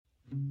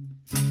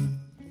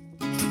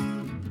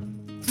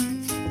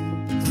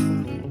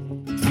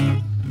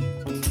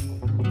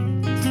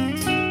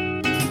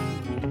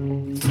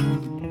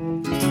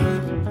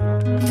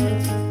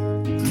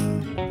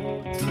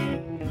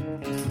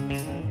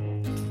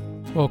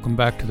Welcome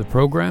back to the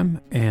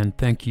program, and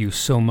thank you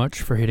so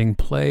much for hitting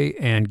play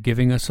and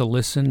giving us a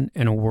listen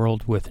in a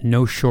world with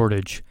no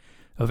shortage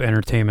of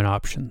entertainment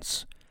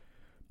options.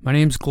 My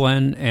name's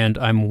Glenn, and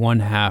I'm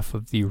one half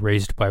of the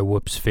Raised by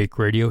Whoops fake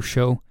radio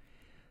show,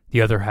 the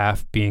other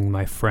half being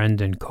my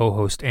friend and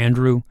co-host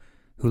Andrew,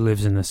 who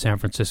lives in the San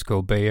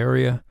Francisco Bay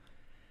Area.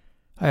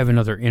 I have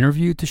another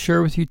interview to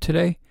share with you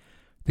today.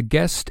 The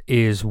guest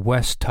is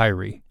Wes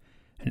Tirey,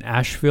 an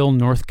Asheville,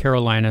 North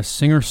Carolina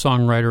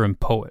singer-songwriter and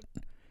poet.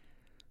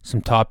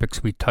 Some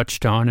topics we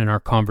touched on in our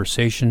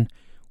conversation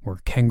were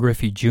Ken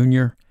Griffey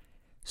Jr.,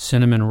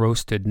 cinnamon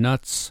roasted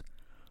nuts,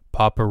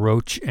 Papa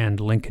Roach and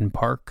Linkin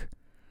Park,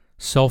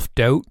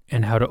 self-doubt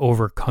and how to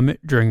overcome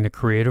it during the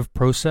creative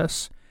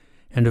process,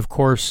 and of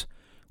course,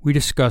 we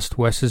discussed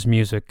Wes's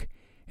music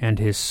and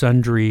his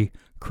sundry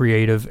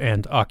creative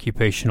and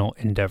occupational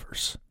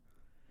endeavors.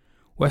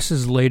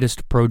 Wes's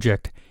latest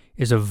project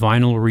is a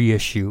vinyl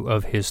reissue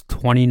of his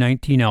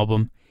 2019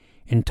 album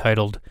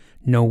entitled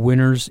No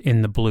Winners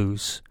in the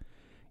Blues.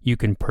 You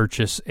can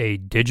purchase a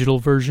digital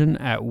version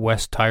at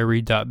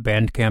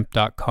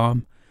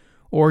westirey.bandcamp.com,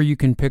 or you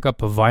can pick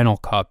up a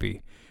vinyl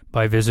copy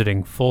by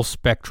visiting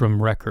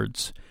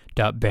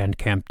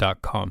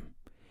fullspectrumrecords.bandcamp.com.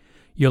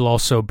 You'll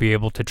also be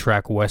able to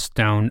track Wes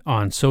down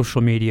on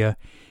social media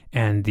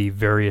and the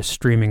various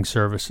streaming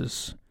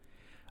services.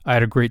 I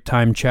had a great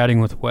time chatting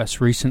with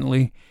Wes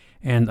recently,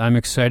 and I'm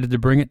excited to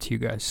bring it to you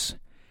guys.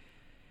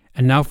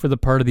 And now for the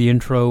part of the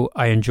intro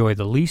I enjoy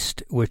the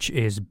least, which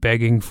is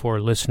begging for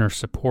listener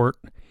support.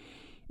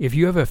 If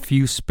you have a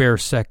few spare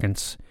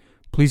seconds,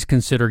 please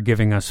consider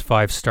giving us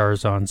 5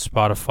 stars on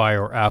Spotify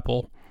or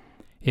Apple.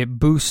 It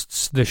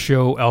boosts the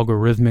show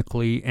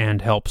algorithmically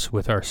and helps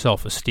with our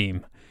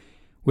self-esteem.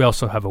 We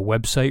also have a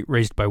website,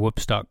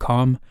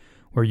 raisedbywhoops.com,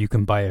 where you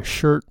can buy a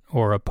shirt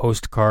or a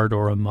postcard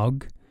or a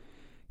mug.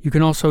 You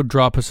can also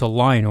drop us a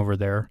line over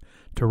there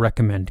to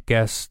recommend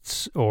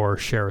guests or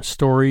share a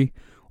story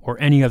or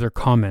any other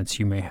comments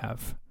you may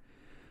have.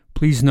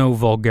 Please no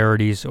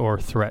vulgarities or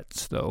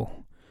threats,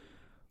 though.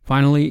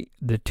 Finally,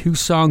 the 2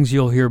 songs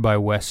you'll hear by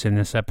Wes in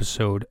this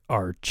episode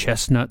are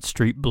Chestnut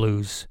Street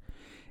Blues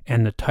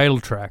and the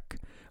title track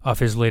off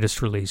his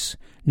latest release,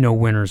 No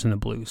Winners in the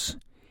Blues,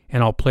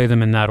 and I'll play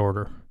them in that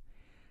order.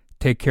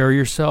 Take care of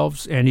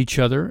yourselves and each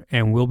other,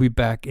 and we'll be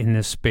back in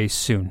this space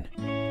soon.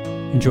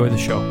 Enjoy the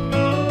show.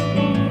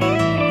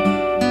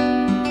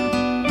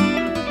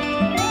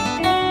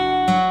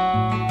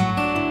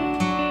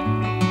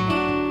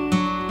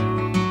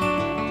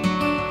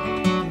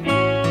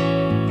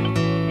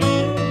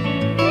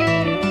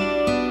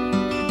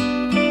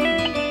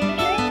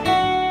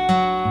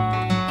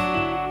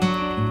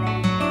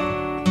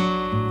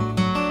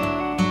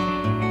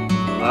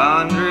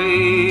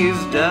 Laundry's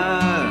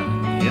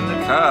done and the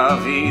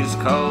coffee's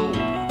cold.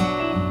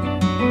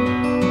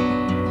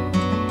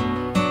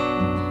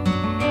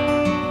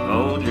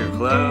 Hold your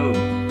clothes,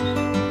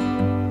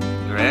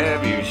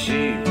 grab your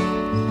shoes.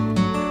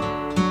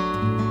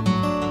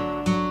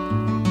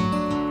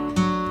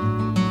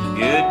 The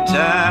good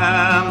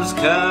times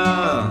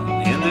come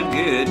and the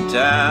good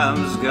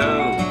times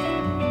go.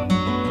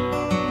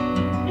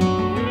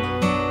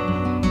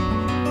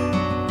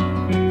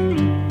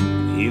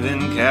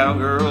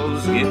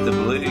 Cowgirls get the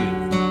blues.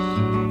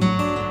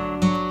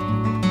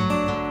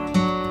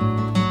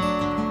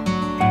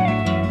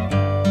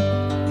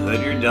 Put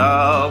your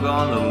dog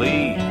on the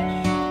leash.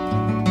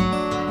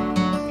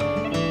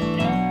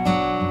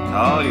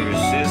 Call your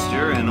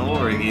sister in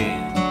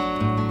Oregon.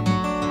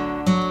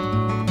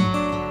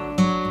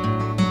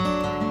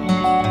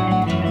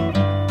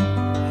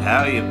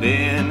 How you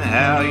been?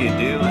 How you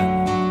doing?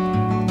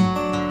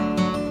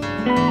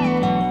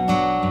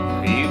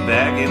 Are you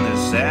back in the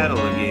saddle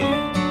again?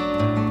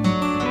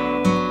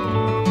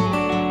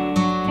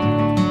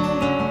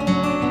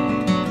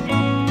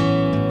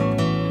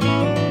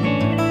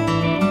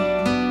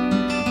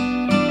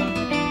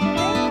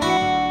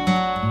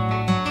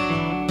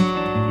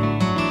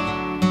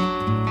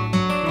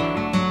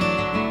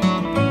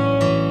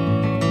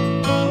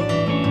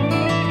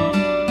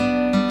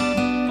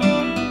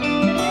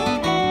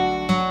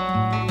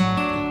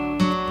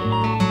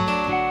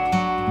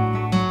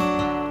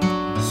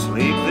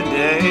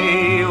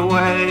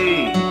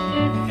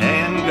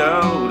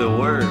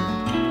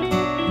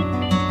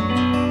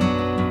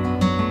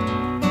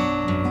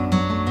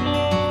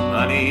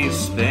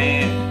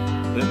 Spent,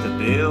 but the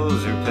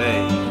bills are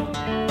paid.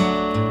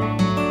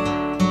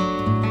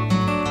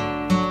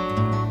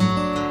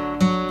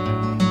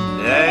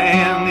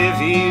 Damned if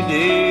you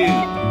do,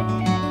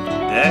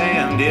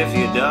 damned if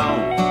you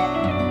don't.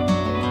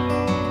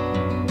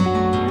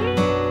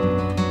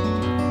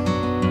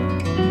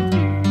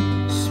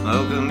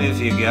 Smoke 'em if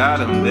you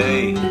got 'em,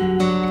 babe.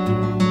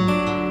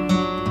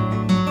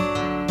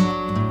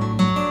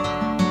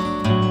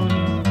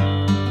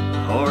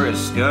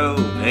 Horoscope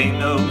ain't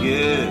no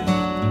good.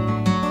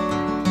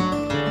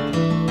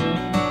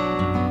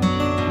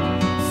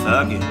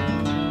 Fuck it.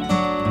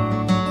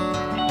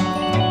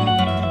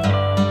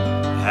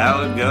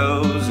 How it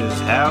goes is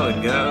how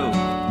it goes.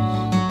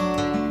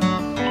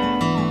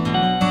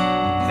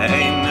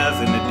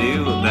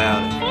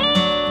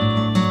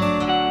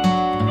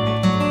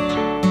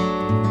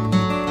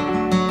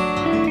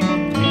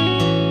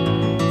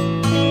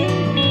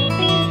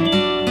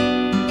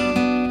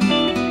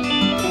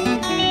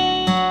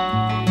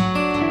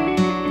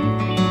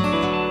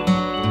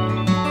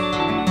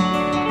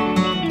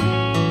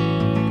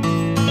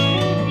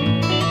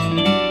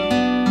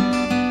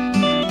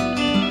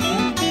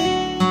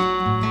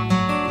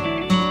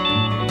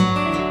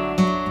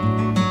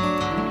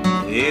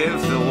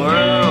 If the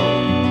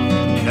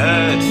world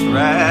cuts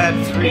right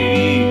through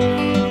you,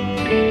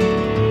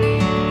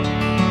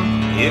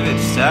 if it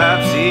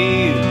stops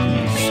you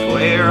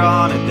square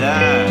on a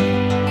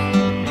dime,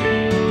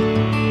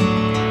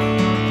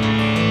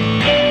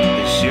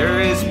 the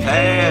surest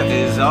path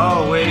is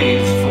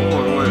always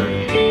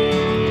forward.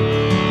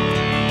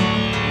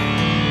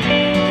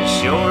 The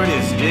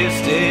shortest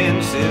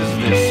distance is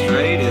the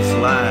straightest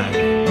line.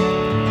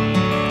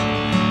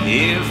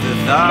 If the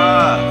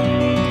thought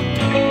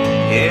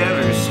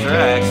ever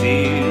strikes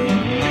you,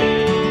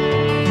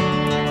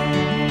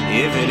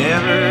 if it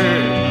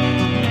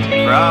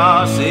ever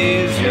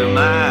crosses your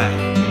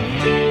mind,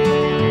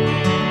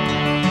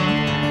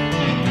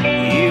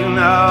 you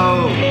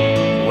know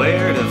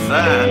where to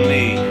find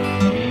me.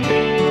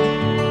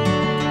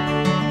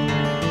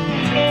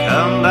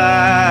 Come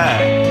by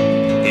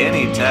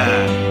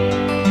anytime.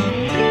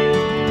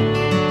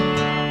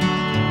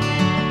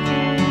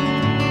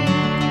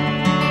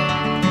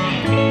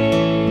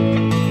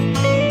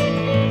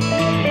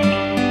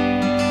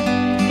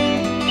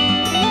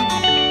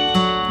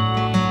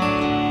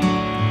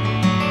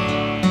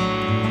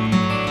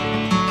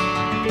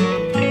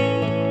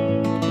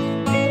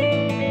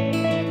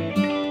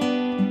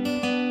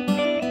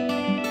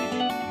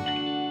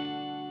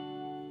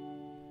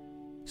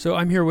 So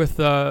I'm here with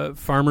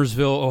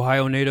Farmersville,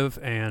 Ohio native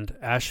and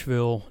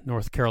Asheville,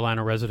 North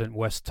Carolina resident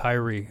Wes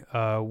Tirey.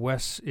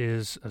 Wes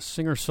is a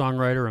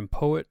singer-songwriter and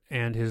poet,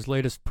 and his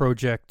latest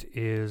project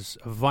is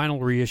a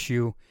vinyl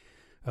reissue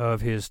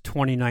of his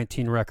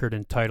 2019 record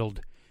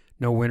entitled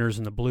No Winners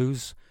in the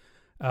Blues.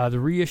 The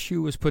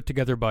reissue was put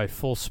together by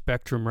Full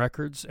Spectrum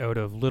Records out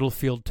of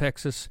Littlefield,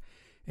 Texas,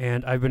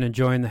 and I've been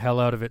enjoying the hell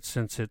out of it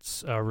since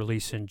its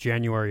release in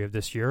January of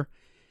this year.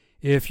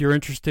 If you're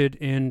interested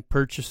in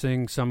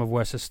purchasing some of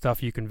Wes's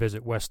stuff, you can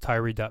visit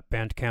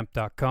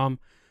westirey.bandcamp.com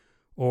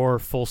or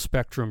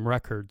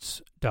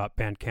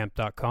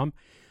fullspectrumrecords.bandcamp.com.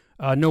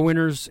 No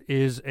Winners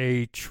is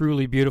a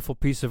truly beautiful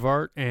piece of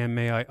art, and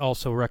may I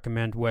also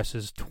recommend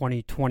Wes's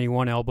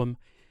 2021 album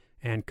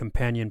and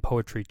companion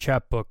poetry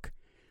chapbook,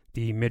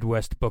 The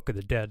Midwest Book of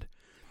the Dead.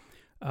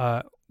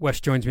 Wes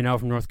joins me now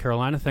from North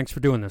Carolina. Thanks for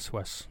doing this,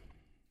 Wes.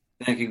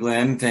 Thank you,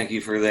 Glenn. Thank you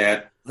for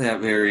that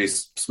very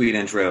sweet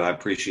intro. I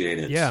appreciate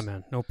it. Yeah,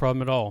 man. No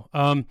problem at all.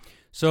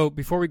 So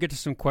before we get to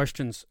some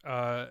questions,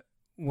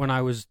 when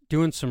I was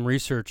doing some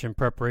research in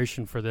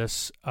preparation for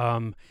this,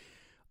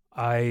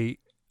 I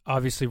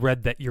obviously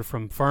read that you're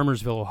from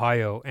Farmersville,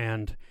 Ohio,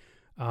 and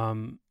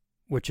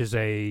which is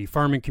a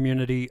farming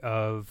community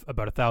of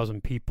about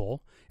 1,000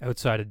 people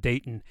outside of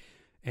Dayton.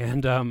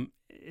 And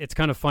it's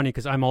kind of funny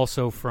because I'm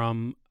also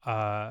from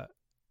a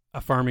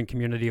farming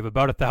community of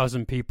about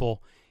 1,000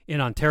 people in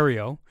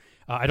Ontario.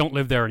 I don't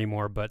live there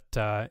anymore, but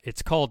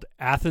it's called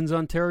Athens,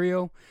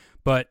 Ontario,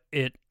 but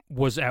it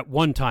was at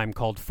one time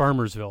called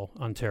Farmersville,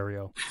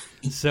 Ontario.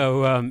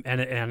 So,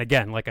 and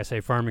again, like I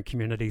say, farming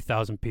community,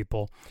 1,000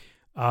 people,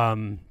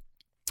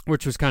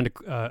 which was kind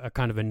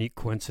of a neat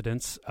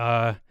coincidence.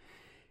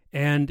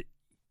 And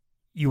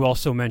you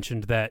also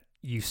mentioned that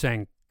you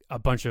sang a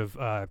bunch of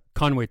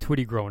Conway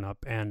Twitty growing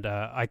up, and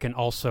I can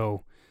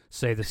also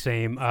say the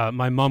same.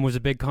 My mom was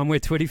a big Conway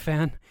Twitty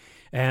fan.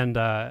 And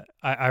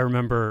I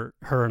remember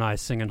her and I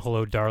singing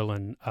Hello,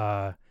 Darlin'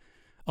 a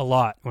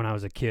lot when I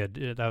was a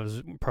kid. That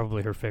was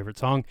probably her favorite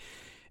song.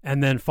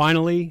 And then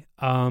finally,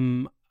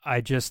 when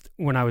I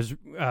was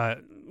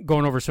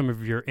going over some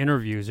of your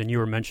interviews and you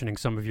were mentioning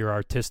some of your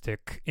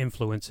artistic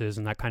influences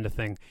and that kind of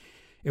thing,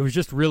 it was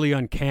just really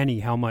uncanny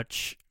how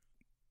much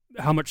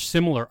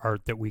similar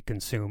art that we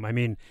consume. I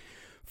mean,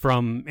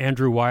 from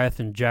Andrew Wyeth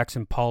and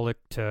Jackson Pollock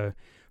to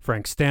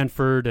Frank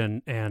Stanford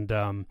and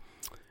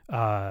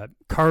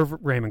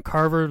Raymond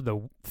Carver,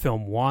 the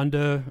film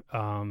Wanda,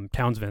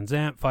 Townes Van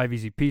Zandt, Five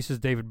Easy Pieces,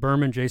 David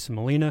Berman, Jason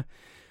Molina.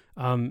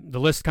 The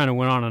list kind of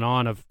went on and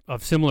on of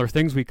similar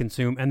things we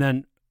consume. And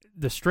then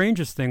the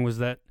strangest thing was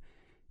that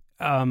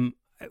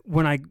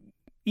when I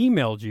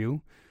emailed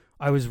you,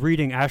 I was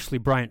reading Ashley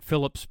Bryant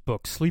Phillips'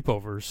 book,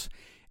 Sleepovers.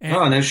 And,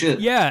 oh, no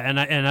shit. Yeah, and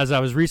as I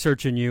was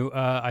researching you,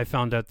 I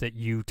found out that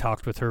you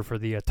talked with her for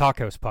the Talk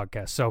House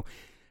podcast. So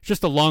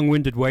just a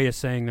long-winded way of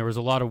saying there was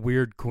a lot of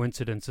weird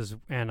coincidences,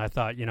 and I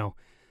thought,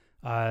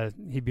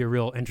 he'd be a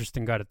real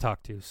interesting guy to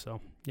talk to.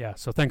 So, yeah,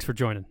 so thanks for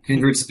joining.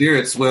 Kindred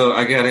spirits. Well,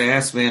 I got to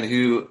ask, man,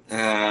 who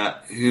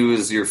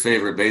is your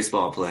favorite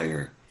baseball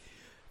player?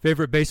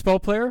 Favorite baseball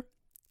player?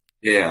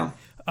 Yeah.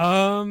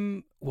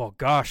 Well,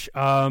 gosh,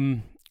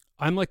 I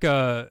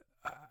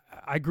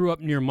grew up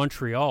near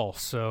Montreal,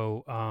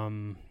 so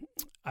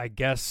I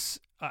guess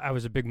I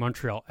was a big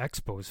Montreal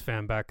Expos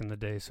fan back in the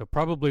day, so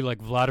probably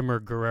like Vladimir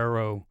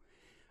Guerrero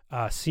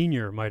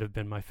Sr. might have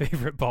been my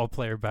favorite ball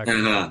player back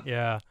then.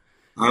 Yeah.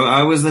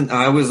 I was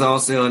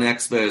also an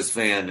Expos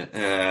fan,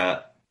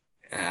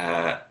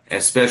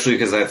 especially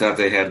because I thought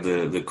they had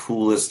the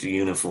coolest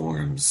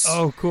uniforms.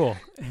 Oh, cool.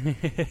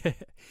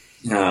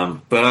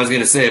 But I was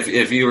going to say,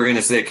 if you were going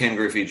to say Ken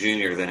Griffey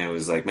Jr., then it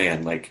was like,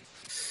 man, like,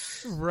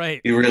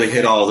 right, you really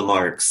hit all the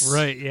marks.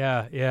 Right,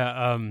 yeah.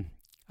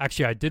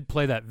 Actually, I did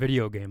play that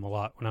video game a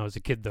lot when I was a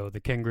kid, though,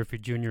 the Ken Griffey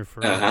Jr.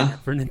 Uh-huh.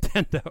 for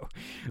Nintendo.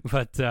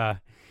 But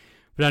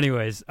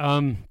anyways,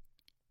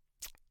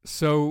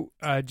 so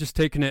just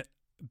taking it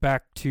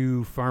back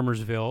to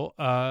Farmersville,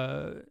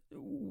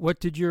 what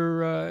did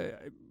your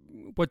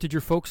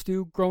folks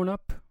do growing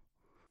up?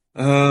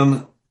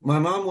 My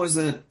mom was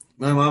a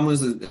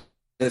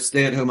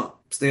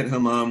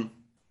stay-at-home mom.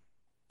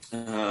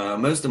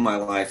 Most of my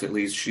life, at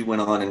least, she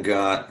went on and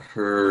got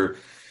her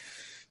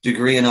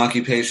degree in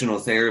occupational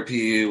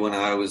therapy when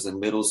I was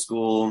in middle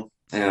school.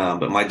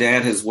 But my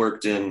dad has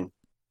worked in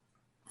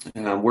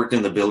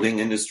the building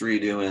industry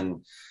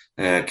doing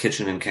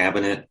kitchen and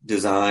cabinet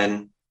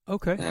design,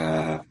 Okay.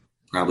 uh,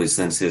 probably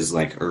since his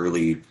like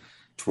early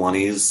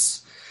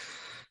 20s.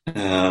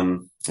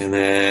 And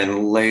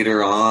then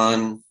later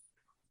on,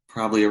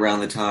 probably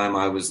around the time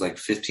I was like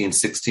 15,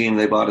 16,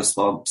 they bought a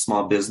small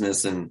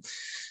business and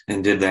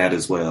did that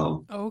as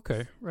well. Oh,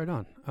 okay. Right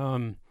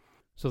on.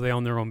 So they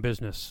own their own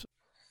business.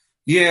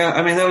 Yeah,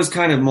 I mean that was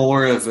kind of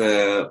more of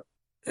a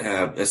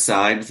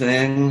side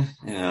thing.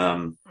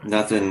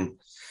 Nothing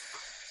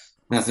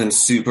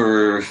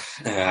super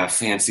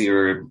fancy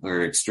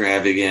or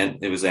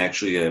extravagant. It was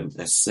actually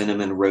a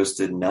cinnamon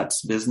roasted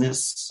nuts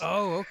business.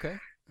 Oh, okay.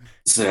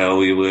 So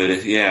we would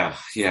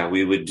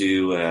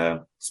do,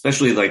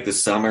 especially like the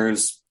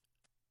summers,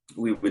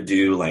 we would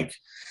do like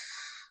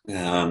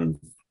um,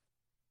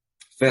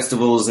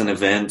 festivals and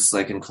events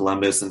like in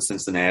Columbus and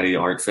Cincinnati,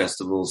 art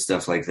festivals,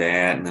 stuff like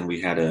that. And then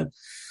we had a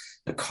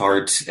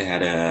cart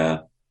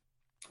at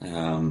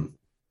um,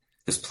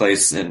 this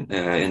place in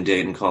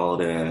Dayton called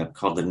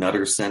the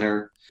Nutter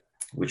Center,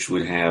 which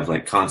would have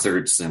like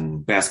concerts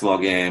and basketball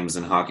games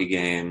and hockey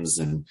games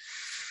and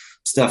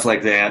stuff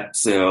like that.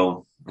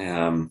 So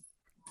I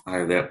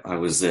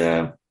was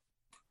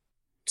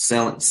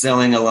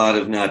selling a lot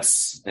of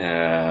nuts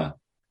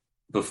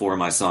before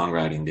my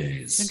songwriting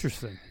days.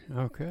 Interesting.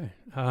 Okay.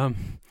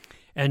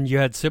 And you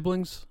had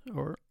siblings,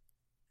 or?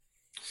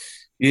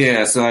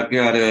 Yeah, so I've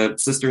got a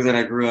sister that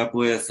I grew up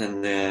with,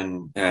 and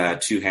then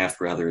two half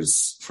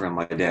brothers from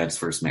my dad's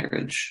first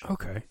marriage.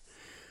 Okay.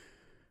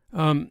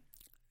 Um,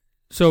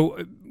 so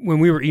when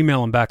we were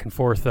emailing back and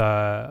forth, we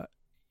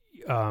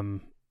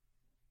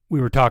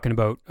were talking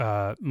about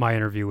my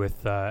interview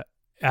with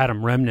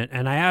Adam Remnant,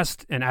 and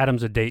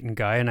Adam's a Dayton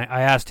guy, and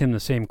I asked him the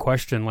same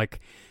question, like,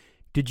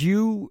 did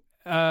you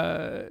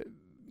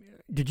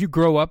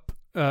grow up,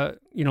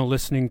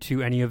 listening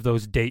to any of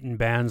those Dayton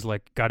bands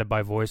like Guided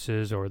by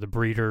Voices or the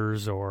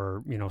Breeders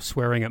or,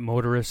 Swearing at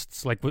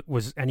Motorists? Like,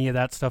 was any of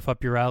that stuff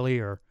up your alley,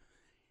 or?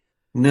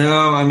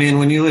 No, I mean,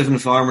 when you live in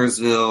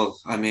Farmersville,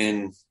 I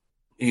mean,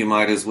 you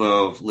might as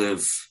well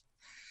live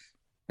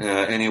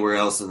anywhere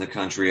else in the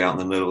country out in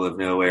the middle of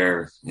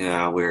nowhere,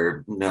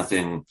 where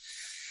nothing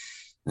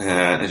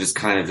just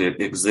kind of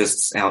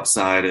exists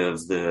outside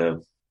of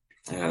the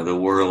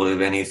world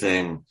of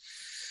anything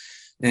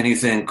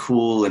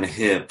cool and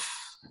hip.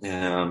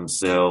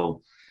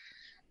 So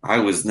I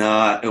was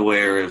not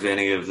aware of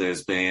any of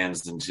those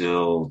bands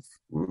until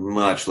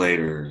much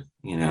later,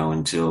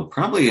 until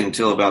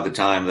about the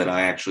time that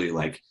I actually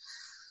like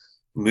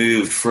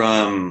moved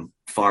from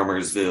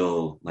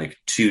Farmersville like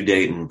to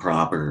Dayton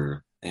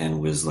proper and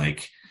was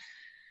like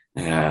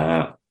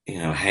hanging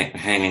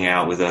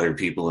out with other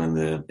people in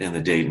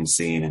the Dayton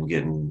scene and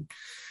getting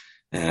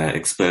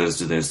exposed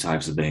to those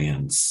types of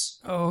bands.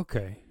 Oh,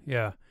 okay.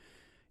 Yeah.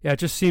 Yeah, it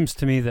just seems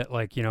to me that,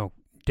 like,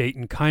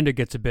 Dayton kind of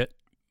gets a bit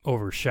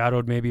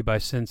overshadowed maybe by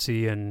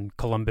Cincy and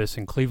Columbus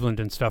and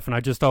Cleveland and stuff, and I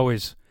just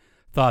always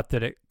thought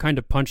that it kind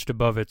of punched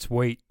above its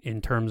weight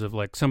in terms of,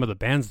 like, some of the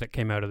bands that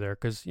came out of there,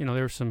 because, there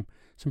were some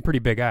pretty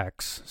big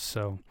acts,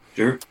 so.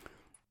 Sure.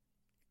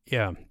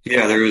 Yeah.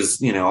 Yeah, there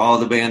was, all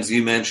the bands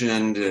you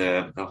mentioned,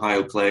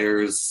 Ohio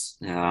Players,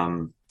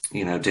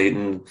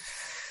 Dayton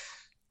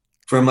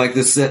from like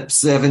the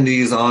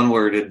 70s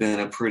onward had been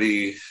a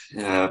pretty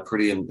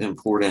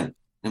important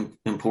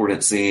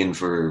scene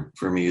for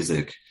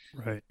music.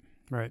 Right.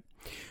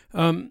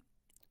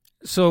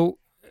 So,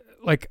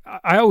 like,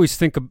 I always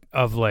think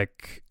of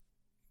like,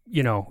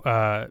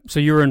 so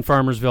you were in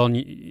Farmersville, and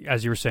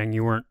as you were saying,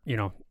 you weren't,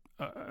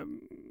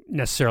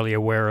 necessarily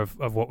aware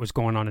of what was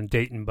going on in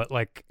Dayton, but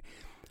like,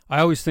 I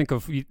always think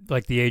of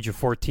like the age of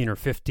 14 or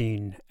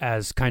 15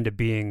 as kind of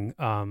being,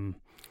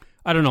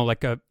 I don't know,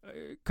 like a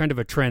kind of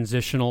a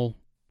transitional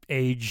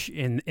age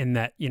in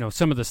that,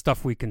 some of the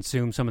stuff we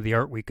consume, some of the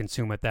art we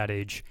consume at that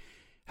age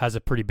has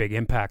a pretty big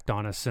impact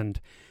on us. And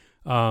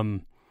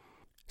so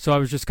I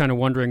was just kind of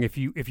wondering if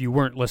you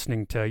weren't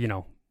listening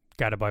to,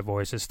 Guided by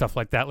Voices, stuff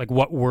like that, like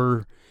what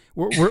were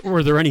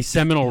there any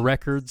seminal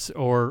records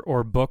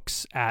or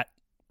books at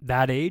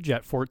that age,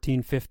 at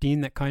 14,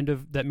 15,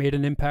 that made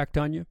an impact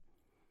on you?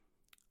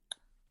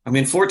 I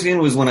mean, 14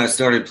 was when I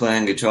started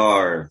playing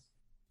guitar.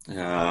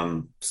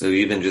 So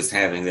even just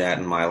having that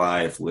in my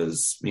life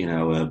was,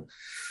 the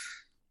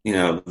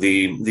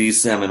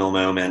seminal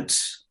moment.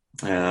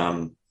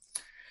 But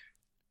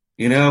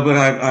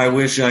I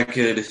wish I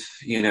could,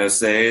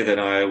 say that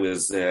I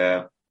was,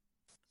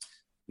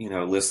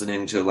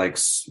 listening to like,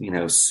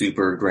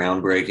 super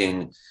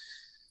groundbreaking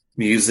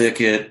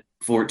music at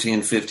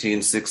 14,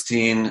 15,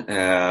 16.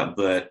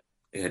 But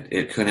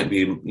it couldn't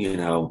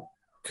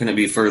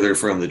be further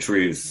from the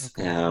truth.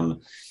 Okay.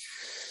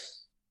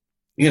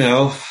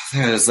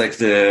 That was like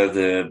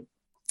the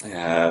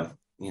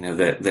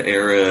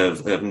era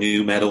of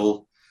new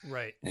metal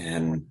Right.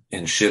 and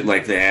shit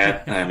like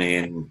that. I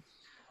mean,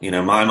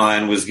 my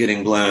mind was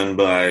getting blown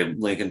by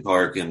Linkin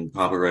Park and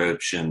Papa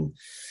Roach and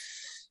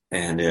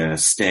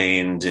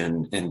Stained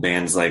and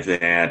bands like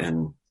that.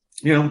 And,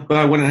 but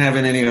I wouldn't have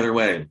it any other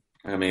way.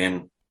 I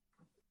mean,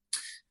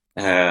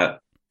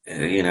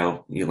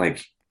 you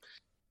like,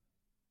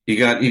 you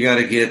got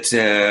to get,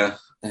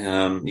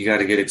 you got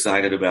to get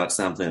excited about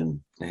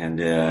something. And,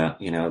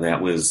 that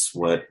was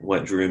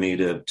what drew me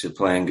to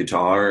playing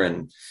guitar.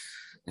 And,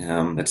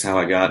 that's how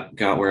I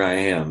got where I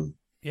am.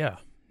 Yeah.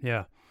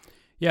 Yeah.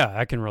 Yeah,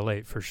 I can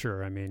relate for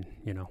sure. I mean,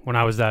 when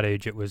I was that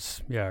age, it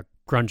was,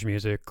 grunge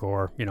music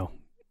or,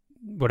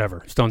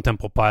 whatever, Stone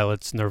Temple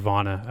Pilots,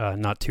 Nirvana,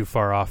 not too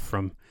far off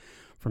from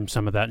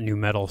some of that new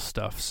metal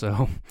stuff.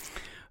 So,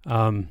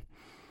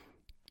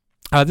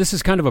 this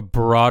is kind of a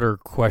broader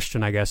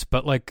question, I guess,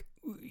 but like,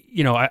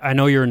 I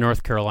know you're in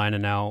North Carolina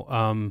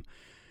now.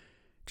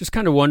 Just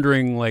kind of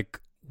wondering, like,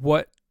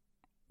 what,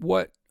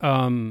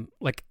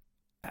 like,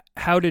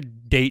 how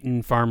did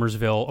Dayton,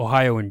 Farmersville,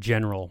 Ohio in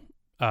general,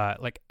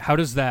 like, how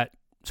does that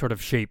sort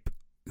of shape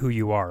who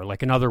you are?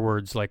 Like, in other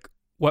words, like,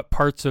 what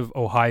parts of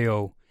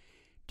Ohio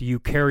do you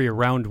carry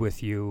around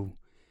with you,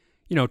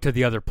 to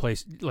the other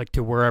place, like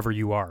to wherever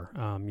you are,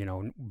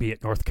 be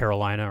it North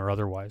Carolina or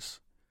otherwise?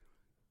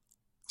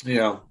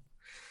 Yeah,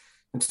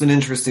 it's an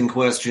interesting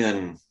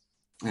question.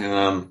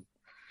 I'd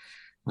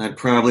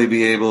probably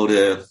be able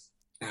to,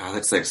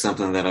 that's like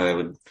something that I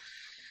would,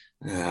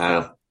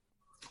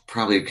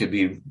 probably could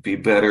be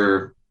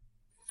better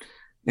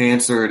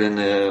answered in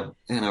a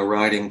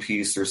writing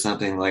piece or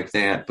something like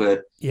that.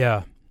 But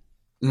Yeah.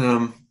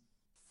 I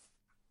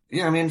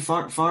mean,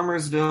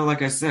 Farmersville,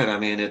 like I said, I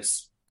mean,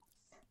 it's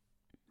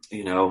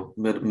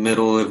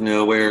middle of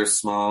nowhere,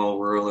 small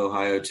rural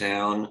Ohio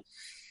town.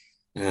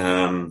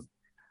 Like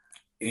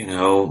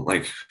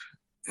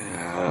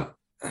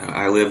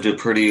I lived a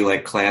pretty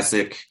like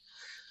classic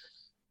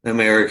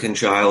American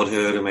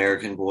childhood,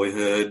 American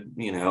boyhood.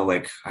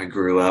 Like I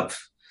grew up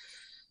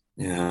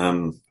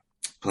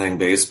playing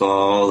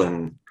baseball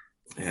and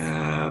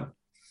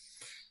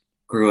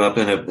grew up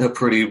in a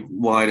pretty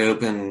wide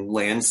open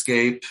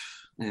landscape.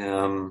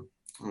 It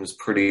was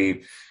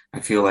pretty. I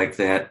feel like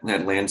that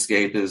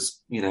landscape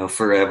is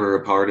forever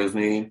a part of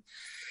me.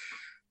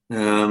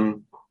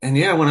 And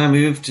yeah, when I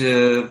moved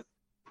to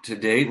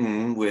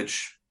Dayton,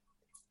 which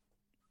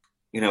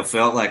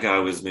felt like I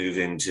was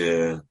moving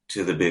to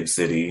the big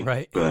city,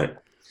 Right.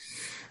 but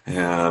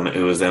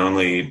it was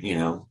only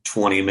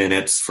 20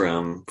 minutes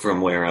from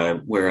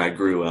where I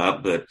grew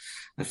up. But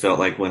I felt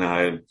like when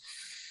I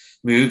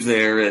moved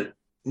there at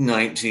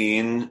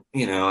 19,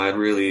 I'd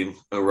really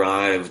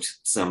arrived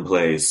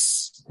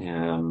someplace.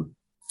 And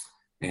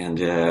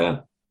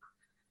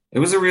it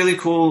was a really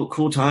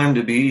cool time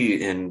to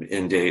be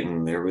in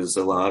Dayton. There was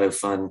a lot of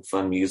fun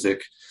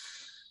music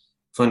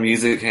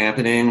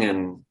happening,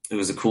 and it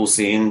was a cool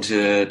scene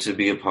to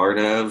be a part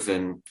of.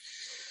 And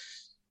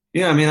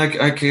yeah, I mean,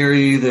 I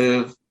carry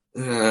the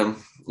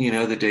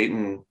the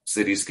Dayton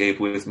cityscape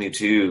with me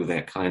too.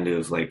 That kind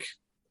of like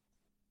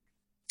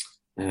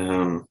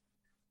the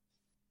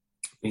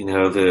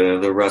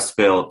Rust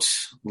Belt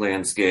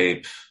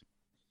landscape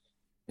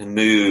and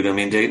mood. I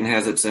mean, Dayton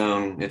has its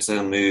own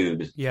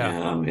mood.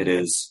 Yeah. It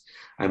is.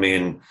 I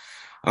mean,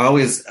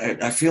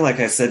 I feel like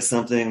I said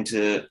something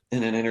in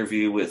an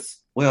interview with,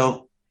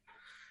 well,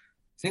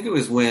 I think it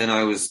was when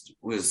I was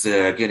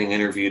getting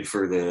interviewed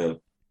for the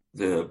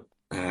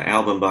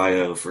album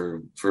bio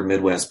for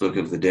Midwest Book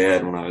of the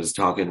Dead, when I was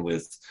talking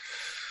with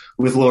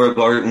Laura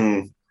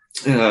Barton,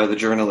 the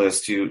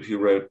journalist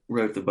who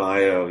wrote the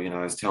bio.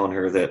 I was telling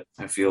her that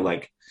I feel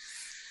like,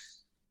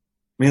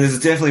 I mean, this is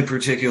definitely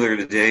particular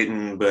to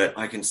Dayton, but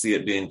I can see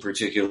it being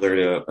particular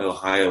to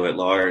Ohio at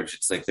large.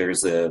 It's like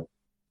there's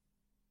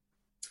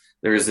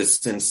this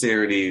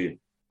sincerity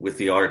with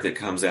the art that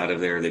comes out of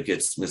there that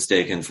gets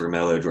mistaken for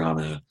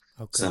melodrama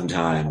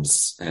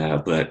sometimes.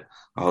 But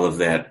all of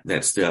that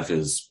stuff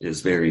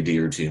is very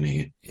dear to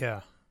me.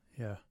 Yeah.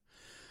 Yeah.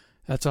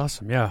 That's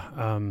awesome. Yeah.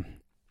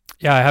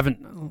 Yeah. I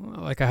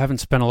haven't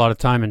spent a lot of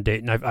time in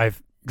Dayton.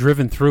 I've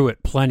driven through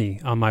it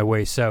plenty on my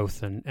way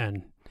south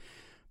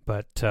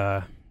but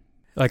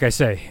like I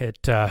say,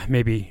 it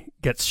maybe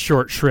gets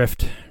short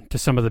shrift to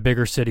some of the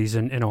bigger cities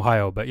in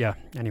Ohio. But yeah,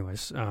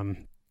 anyways.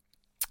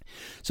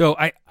 So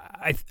I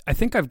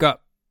think I've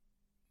got.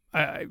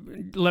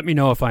 Let me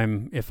know if I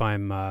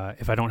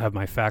don't have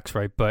my facts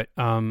right. But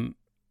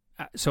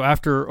so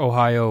after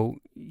Ohio,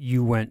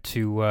 you went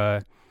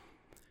to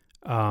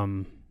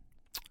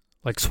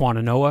like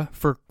Swannanoa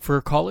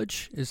for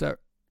college. Is that?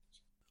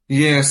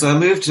 Yeah. So I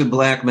moved to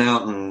Black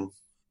Mountain,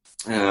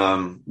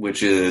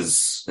 which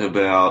is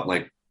about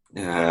like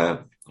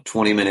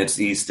 20 minutes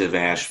east of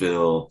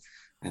Asheville.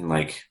 and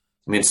like,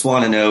 I mean,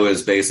 Swannanoa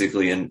is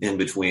basically in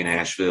between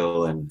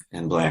Asheville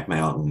and Black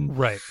Mountain.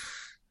 Right.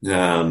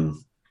 Well,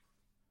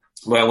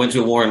 I went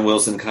to Warren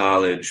Wilson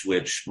College,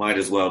 which might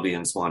as well be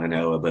in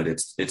Swannanoa, but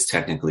it's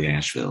technically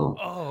Asheville.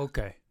 Oh,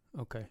 okay.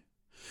 Okay.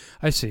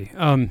 I see.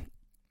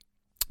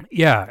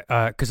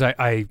 Yeah, because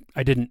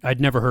I'd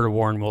never heard of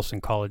Warren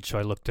Wilson College, so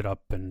I looked it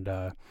up, and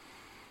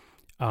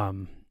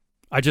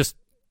I just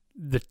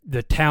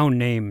the town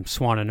name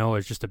Swannanoa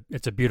is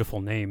it's a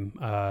beautiful name.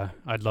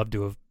 I'd love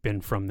to have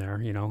been from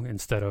there,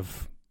 instead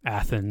of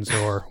Athens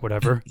or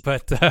whatever.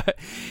 But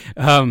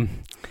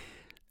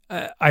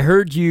I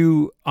heard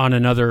you on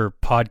another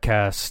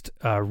podcast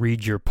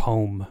read your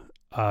poem,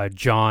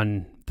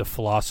 John the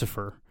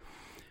Philosopher.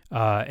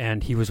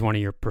 And he was one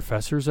of your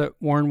professors at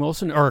Warren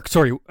Wilson, or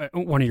sorry,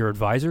 one of your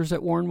advisors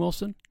at Warren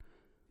Wilson?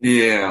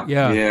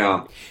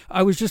 Yeah.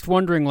 I was just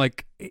wondering,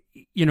 like,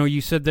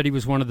 you said that he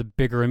was one of the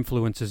bigger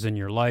influences in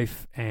your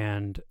life,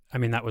 and I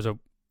mean, that was a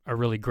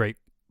really great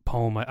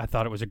poem. I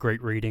thought it was a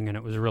great reading, and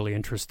it was a really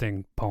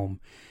interesting poem.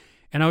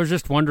 And I was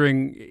just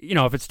wondering,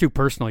 if it's too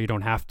personal, you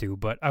don't have to,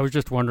 but I was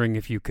just wondering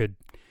if you could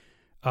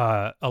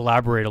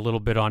elaborate a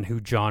little bit on who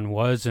John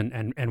was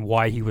and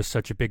why he was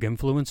such a big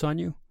influence on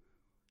you.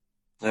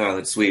 Oh,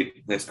 that's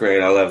sweet. That's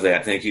great. I love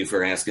that. Thank you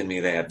for asking me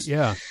that.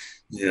 Yeah.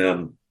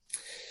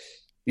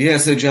 Yeah.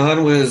 So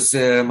John was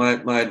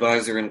my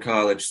advisor in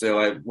college.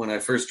 So when I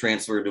first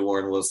transferred to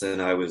Warren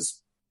Wilson, I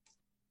was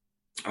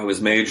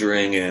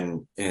majoring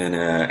in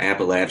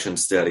Appalachian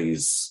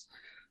studies,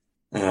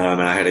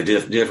 and I had a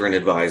different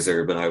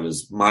advisor, but I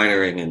was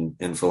minoring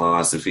in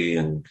philosophy,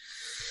 and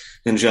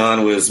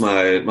John was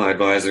my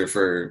advisor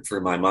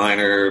for my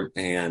minor,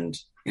 and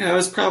it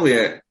was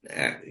probably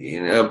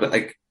but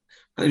like.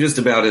 Just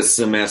about a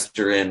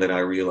semester in that I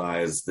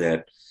realized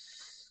that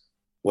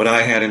what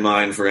I had in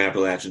mind for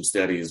Appalachian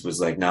studies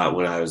was like not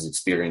what I was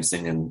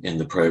experiencing in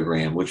the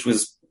program, which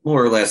was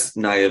more or less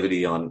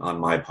naivety on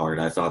my part.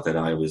 I thought that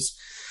I was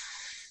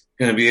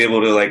going to be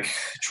able to like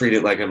treat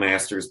it like a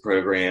master's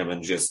program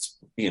and just,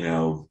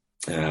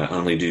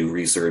 only do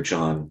research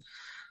on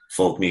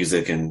folk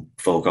music and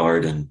folk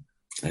art, and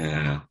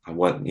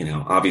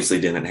obviously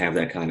didn't have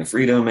that kind of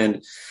freedom.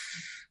 And,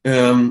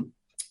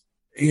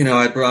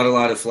 I brought a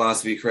lot of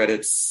philosophy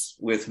credits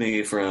with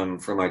me from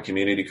my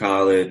community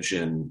college,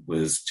 and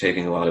was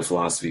taking a lot of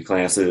philosophy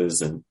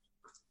classes, and,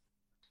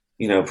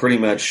 pretty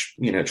much,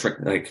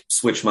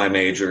 switched my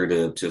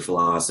major to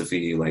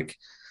philosophy, like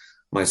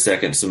my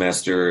second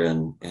semester,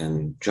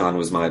 and John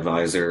was my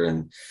advisor.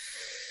 And,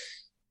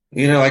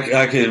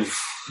 I could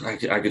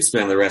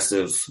spend the rest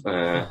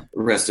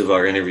of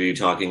our interview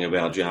talking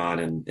about John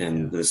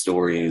and the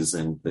stories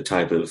and the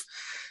type of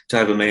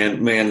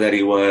man that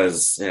he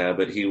was,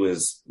 but he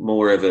was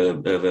more of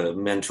a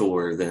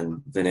mentor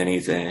than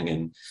anything,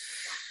 and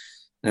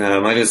I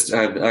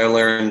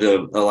learned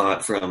a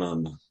lot from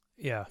him.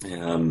 Yeah.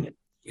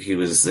 He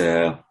was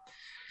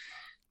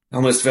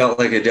almost felt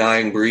like a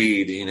dying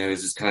breed. He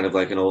was just kind of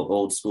like an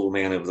old school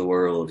man of the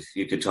world.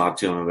 You could talk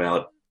to him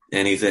about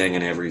anything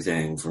and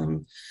everything,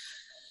 from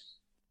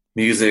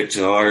music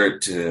to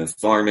art to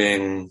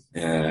farming,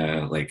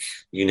 like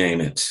you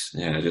name it.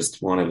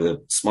 Just one of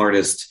the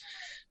smartest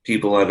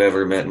people I've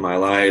ever met in my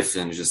life,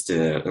 and just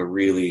a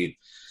really,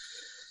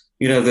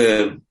 in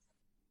the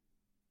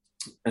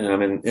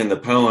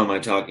poem I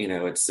talk,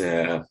 it's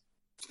I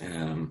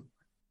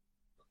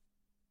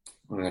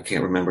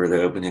can't remember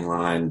the opening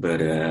line,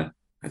 but I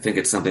think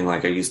it's something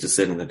like, I used to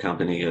sit in the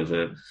company of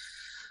a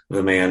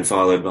man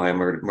followed by a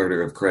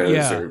murder of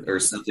crows, or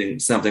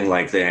something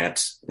like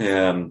that.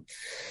 John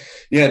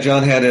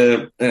had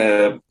a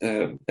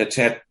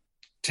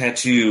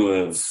tattoo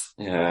of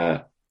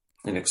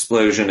an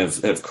explosion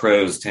of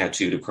crows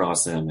tattooed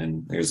across him,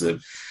 and there's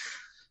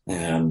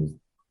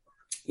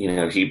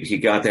he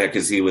got that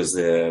because he was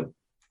a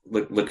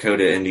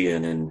Lakota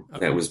Indian, and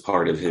that was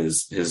part of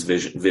his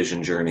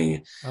vision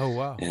journey. Oh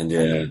wow!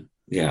 And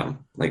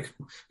like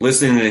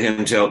listening to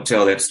him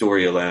tell that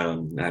story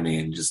alone, I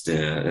mean, just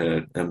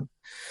an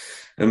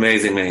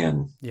amazing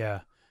man.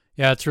 Yeah.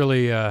 It's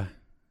really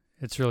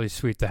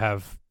sweet to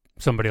have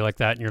somebody like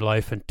that in your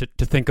life, and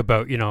to think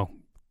about,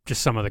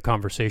 just some of the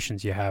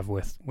conversations you have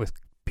with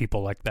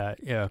people like that.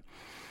 Yeah.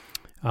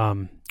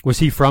 Was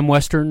he from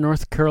Western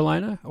North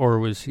Carolina, or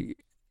was he?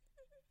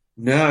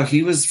 No,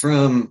 he was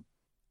from,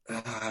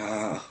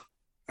 I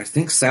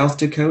think, South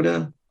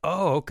Dakota.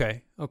 Oh,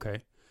 okay.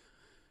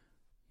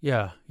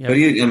 Yeah. But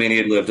he had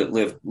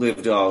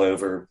lived all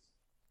over,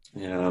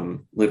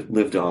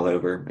 lived all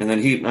over. And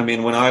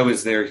then when I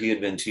was there, he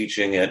had been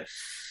teaching at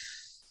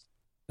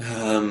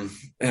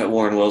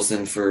Warren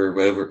Wilson for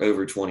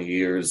over 20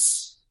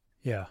 years.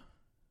 Yeah.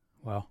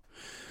 Wow.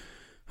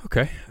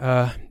 Okay.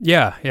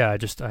 Yeah.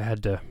 I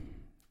had to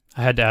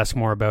ask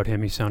more about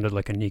him. He sounded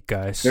like a neat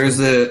guy. So.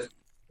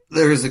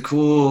 There's a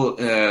cool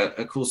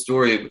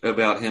story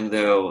about him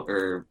though.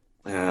 Or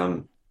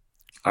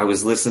I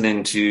was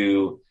listening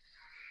to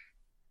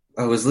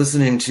a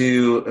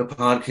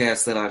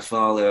podcast that I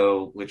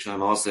follow, which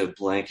I'm also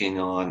blanking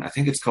on. I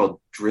think it's called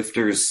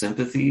Drifter's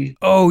Sympathy.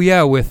 Oh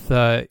yeah, with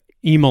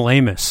Emil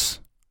Amos.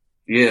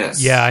 Yeah,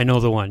 Yes. I know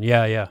the one.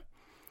 Yeah, yeah.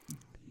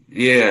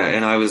 Yeah,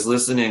 and I was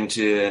listening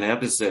to an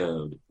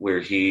episode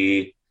where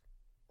he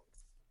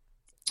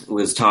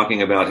was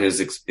talking about his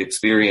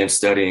experience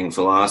studying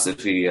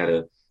philosophy at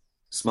a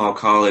small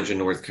college in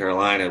North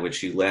Carolina, which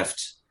he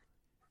left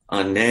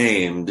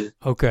unnamed.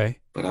 Okay.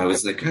 But I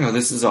was like, oh,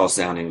 this is all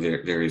sounding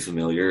very, very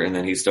familiar. And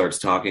then he starts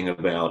talking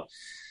about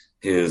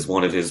his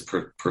one of his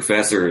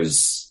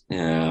professors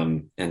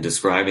and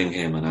describing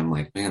him, and I'm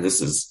like, man,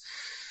 this is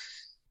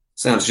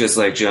sounds just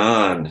like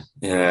John.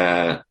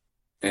 And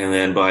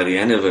then by the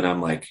end of it,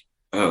 I'm like,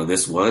 oh,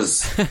 this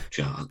was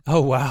John.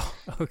 Oh, wow.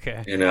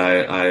 Okay. And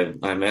I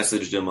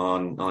messaged him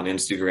on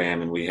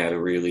Instagram, and we had a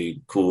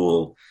really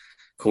cool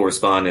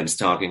correspondence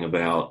talking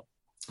about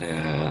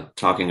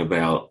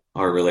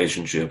our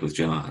relationship with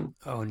John.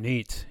 Oh,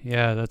 neat.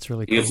 Yeah, that's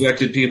really He cool.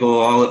 affected people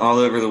all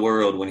over the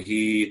world when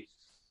he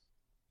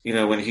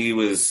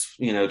was,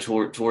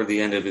 toward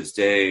the end of his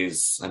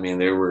days. I mean,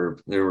 there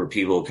were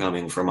people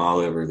coming from all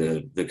over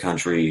the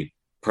country,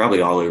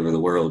 probably all over the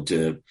world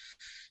to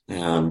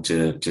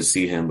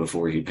see him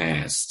before he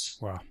passed.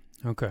 Wow.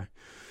 Okay.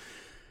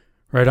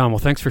 Right on. Well,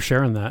 thanks for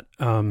sharing that.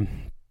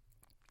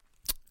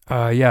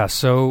 Yeah.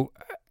 So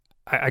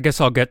I guess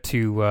I'll get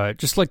to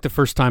just like the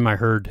first time I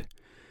heard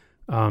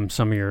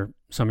some of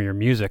your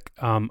music.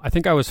 I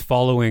think I was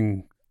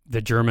following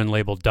the German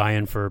label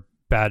Dying for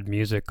Bad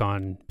Music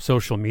on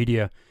social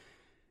media,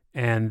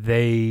 and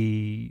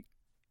they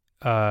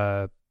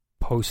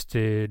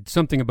posted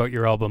something about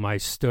your album I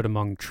Stood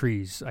Among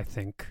Trees, I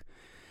think.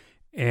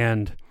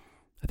 And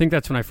I think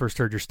that's when I first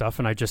heard your stuff,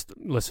 and I just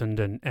listened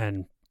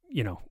and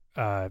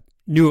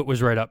knew it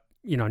was right up,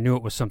 knew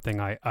it was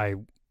something I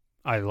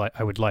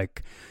would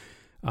like.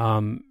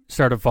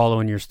 Started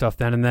following your stuff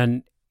then, and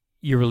then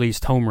you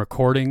released your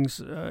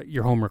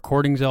home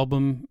recordings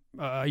album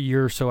a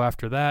year or so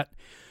after that.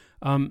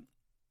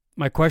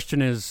 My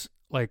question is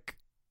like,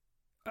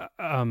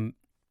 I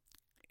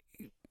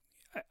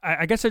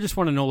guess I just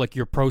want to know like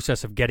your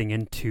process of getting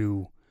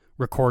into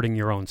recording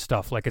your own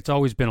stuff. Like it's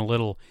always been a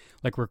little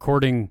like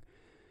recording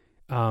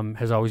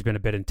has always been a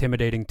bit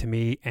intimidating to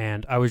me,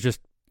 and I was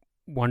just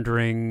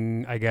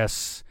wondering, I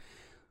guess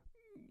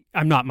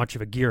I'm not much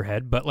of a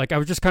gearhead, but like I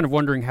was just kind of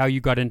wondering how you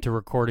got into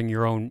recording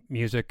your own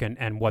music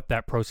and what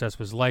that process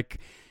was like.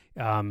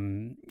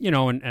 And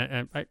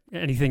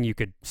anything you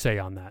could say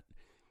on that.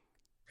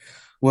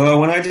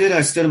 Well, when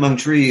I Stood Among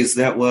Trees,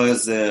 that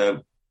was I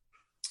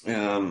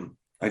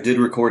did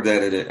record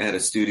that at a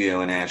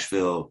studio in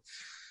Asheville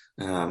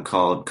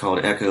called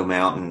Echo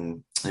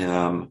Mountain.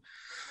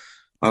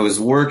 I was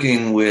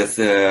working with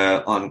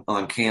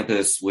on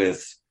campus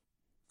with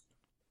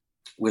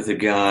a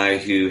guy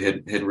who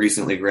had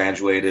recently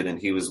graduated, and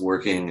he was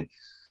working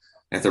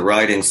at the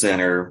writing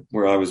center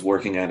where I was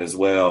working at as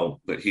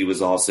well. But he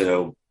was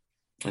also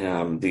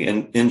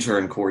the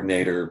intern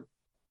coordinator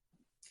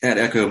at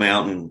Echo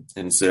Mountain,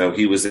 and so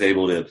he was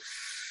able to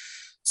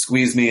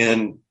squeeze me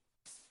in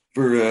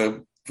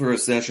for a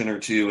session or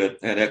two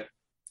at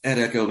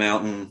Echo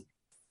Mountain.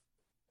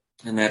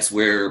 And that's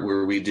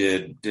where we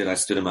did I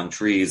Stood Among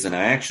Trees. And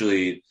I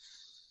actually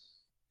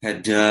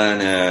had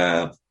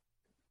done,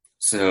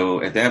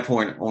 so at that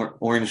point,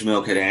 Orange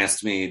Milk had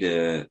asked me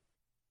to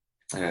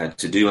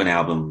do an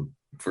album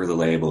for the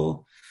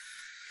label,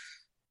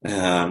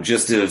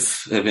 just of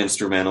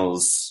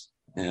instrumentals,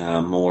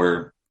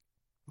 more,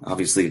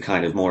 obviously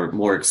kind of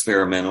more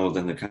experimental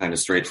than the kind of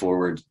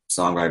straightforward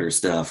songwriter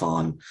stuff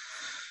on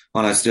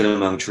I Stood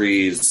Among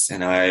Trees.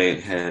 And I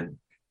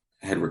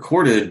had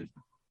recorded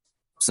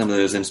some of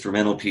those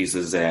instrumental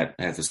pieces at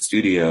the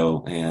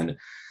studio, and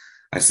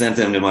I sent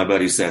them to my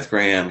buddy Seth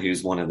Graham,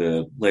 who's one of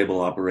the label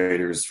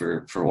operators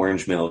for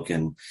Orange Milk,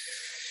 and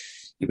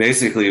he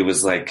basically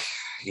was like,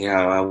 "Yeah,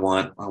 I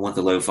want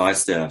the lo-fi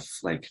stuff.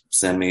 Like,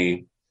 send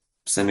me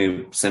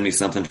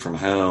something from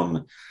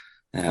home."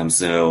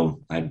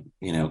 So I,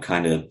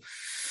 kind of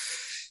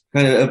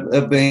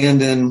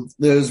abandoned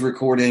those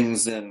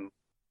recordings and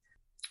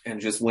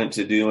just went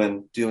to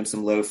doing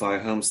some lo-fi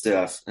home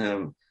stuff.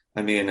 I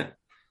mean,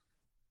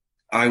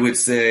 I would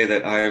say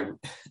that I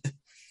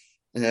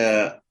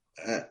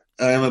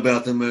am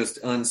about the most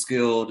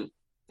unskilled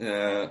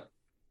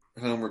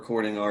home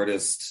recording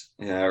artist,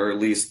 or at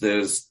least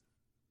those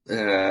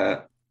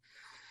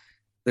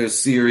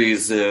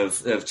series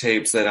of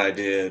tapes that I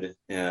did.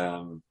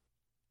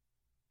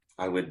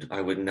 I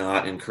would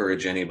not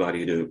encourage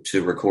anybody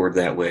to record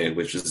that way,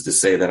 which is to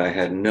say that I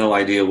had no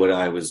idea what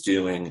I was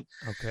doing.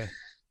 Okay.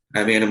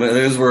 I mean,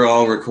 those were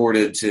all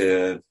recorded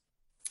to.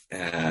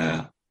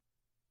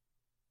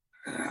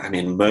 I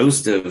mean,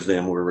 most of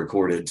them were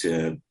recorded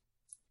to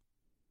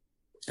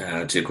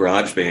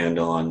GarageBand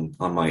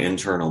on my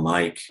internal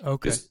mic,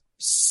 just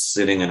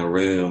sitting in a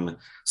room.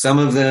 Some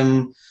of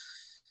them,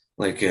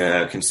 like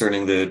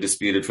concerning the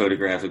disputed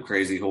photograph of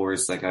Crazy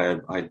Horse, like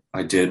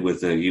I did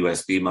with a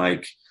USB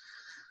mic.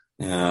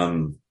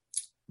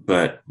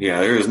 But yeah,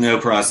 there was no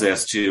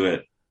process to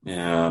it.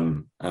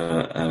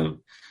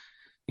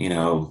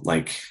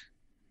 Like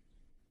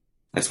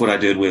that's what I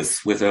did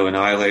with O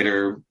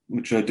Annihilator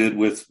which I did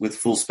with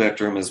Full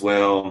Spectrum as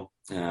well.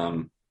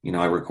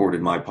 I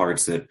recorded my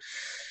parts at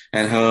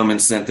home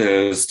and sent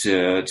those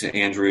to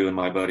Andrew and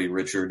my buddy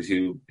Richard,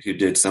 who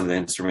did some of the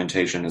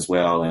instrumentation as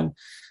well. And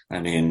I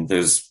mean,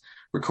 those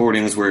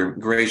recordings were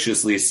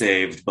graciously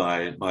saved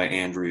by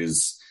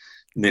Andrew's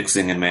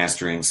mixing and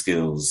mastering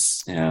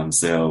skills.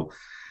 So,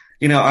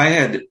 I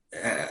had,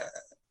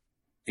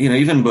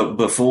 even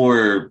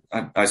before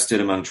I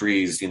stood among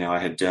trees, I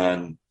had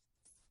done,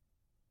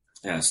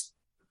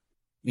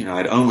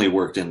 I'd only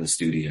worked in the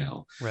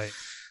studio. Right.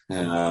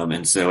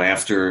 And so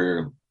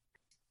after,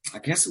 I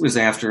guess it was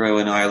after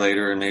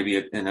Annihilator and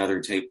maybe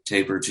another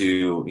tape or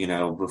two,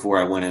 before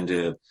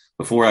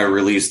I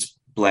released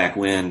Black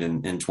Wind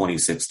in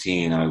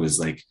 2016, I was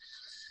like,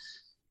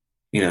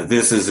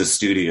 this is a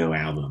studio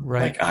album.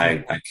 Right.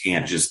 Like I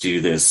can't just do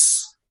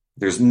this.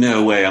 There's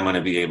no way I'm going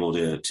to be able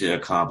to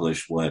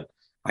accomplish what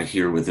I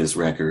hear with this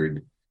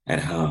record at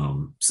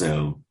home.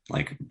 So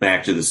like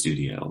back to the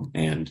studio,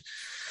 and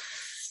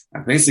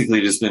I've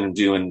basically just been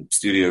doing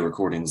studio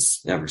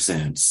recordings ever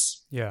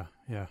since. Yeah.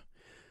 Yeah.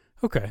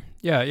 Okay.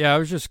 Yeah. I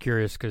was just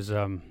curious because,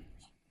 I'm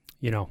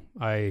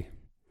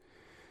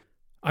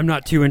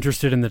not too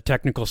interested in the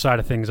technical side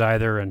of things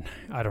either, and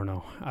I don't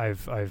know.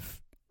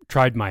 I've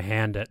tried my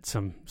hand at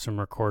some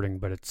recording,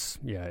 but it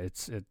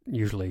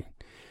usually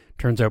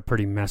turns out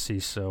pretty messy.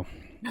 So,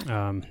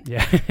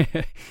 yeah.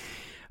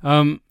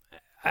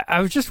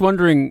 I was just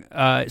wondering.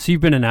 So you've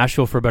been in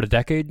Nashville for about a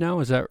decade now.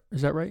 Is that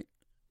right?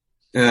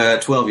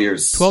 12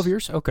 years. 12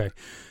 years. Okay.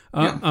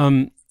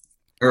 Yeah.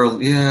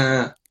 12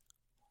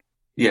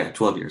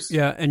 years.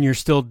 Yeah, and you're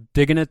still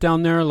digging it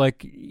down there.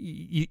 Like,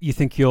 you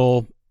think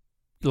you'll,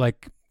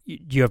 like,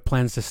 do you have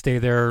plans to stay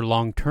there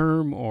long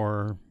term,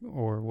 or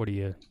what do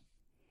you?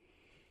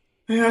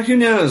 Yeah, who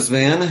knows,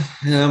 man?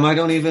 I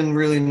don't even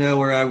really know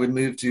where I would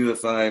move to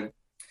if I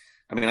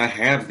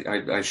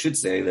should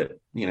say that,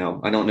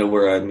 I don't know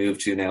where I'd move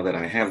to now that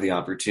I have the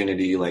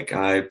opportunity. Like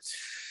I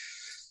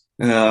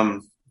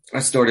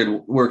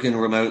started working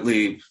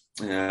remotely,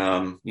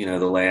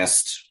 the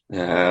last,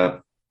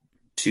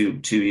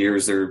 2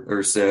 years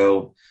or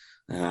so.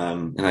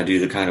 And I do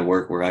the kind of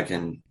work where I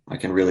can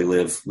really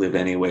live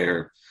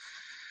anywhere.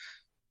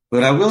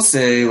 But I will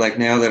say, like,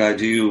 now that I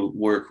do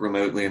work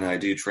remotely and I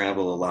do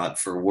travel a lot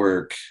for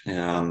work,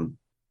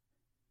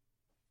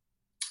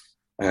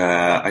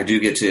 I do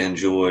get to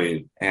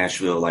enjoy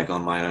Asheville, like,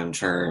 on my own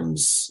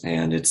terms.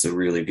 And it's a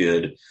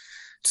good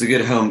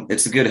home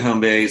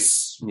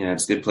base.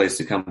 It's a good place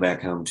to come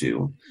back home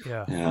to.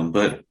 Yeah.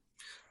 But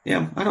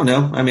yeah, I don't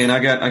know. I mean, I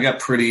got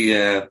pretty,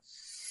 I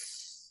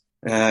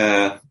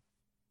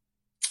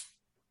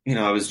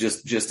was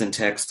just in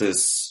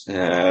Texas,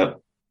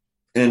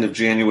 end of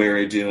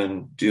January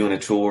doing a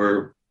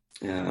tour,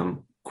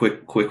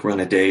 quick run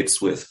of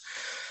dates with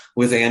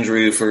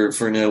Andrew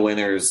for No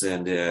Winners.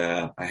 And,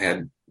 I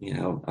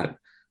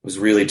was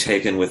really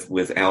taken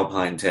with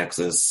Alpine,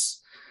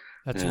 Texas.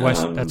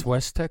 That's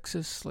West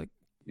Texas. Like,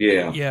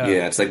 yeah.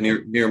 It's like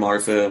near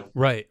Marfa.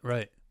 Right.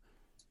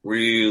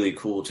 Really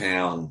cool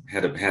town.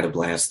 Had a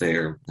blast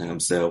there.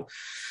 So,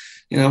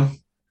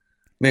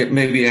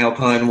 maybe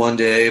Alpine one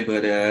day,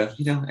 but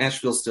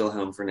Asheville's still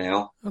home for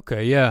now.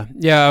 Okay, yeah.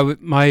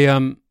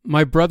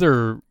 My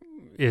brother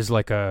is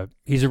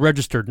he's a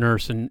registered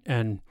nurse,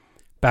 and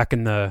back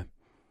in the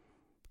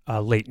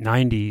late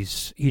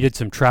 '90s, he did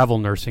some travel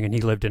nursing, and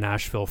he lived in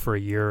Asheville for a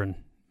year. And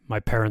my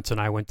parents and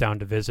I went down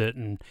to visit,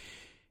 and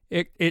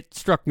it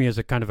struck me as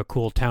a kind of a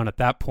cool town at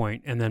that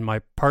point. And then my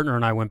partner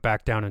and I went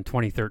back down in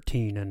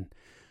 2013, and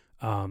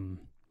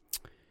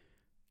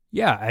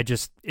yeah,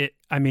 it's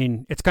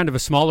kind of a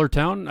smaller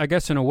town, I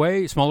guess, in a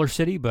way, smaller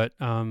city, but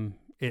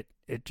it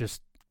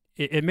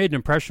made an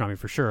impression on me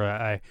for sure.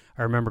 I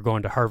remember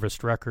going to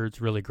Harvest Records,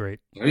 really great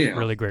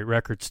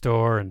record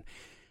store, and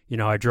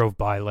I drove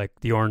by like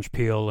the Orange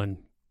Peel and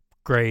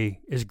Gray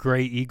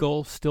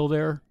Eagle still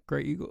there?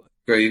 Gray Eagle,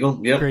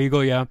 yeah. Gray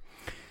Eagle, yeah.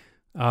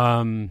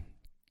 And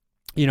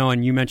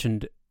you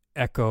mentioned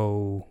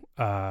Echo.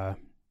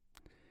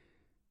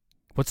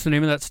 What's the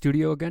name of that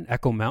studio again?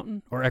 Echo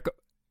Mountain or Echo?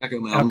 Echo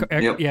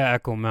Mountain. Yep. Yeah,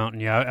 Echo Mountain.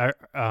 Yeah.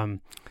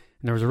 And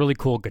there was a really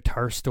cool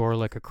guitar store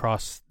like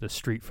across the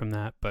street from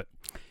that. But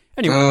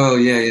anyway. Oh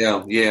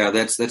yeah.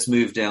 That's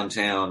moved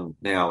downtown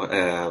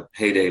now.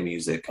 Heyday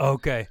Music.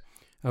 Okay.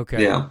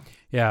 Yeah.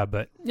 Yeah,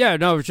 but yeah,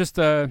 no, it was just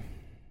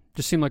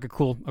seemed like a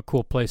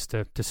cool place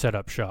to set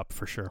up shop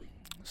for sure.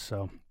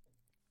 So,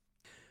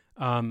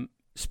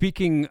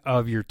 speaking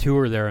of your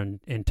tour there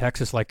in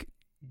Texas, like,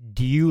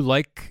 do you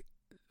like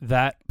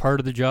that part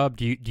of the job?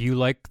 Do you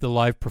like the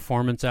live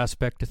performance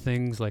aspect of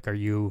things? Like, are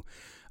you,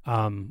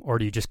 or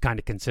do you just kind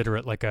of consider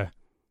it like a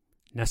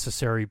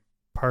necessary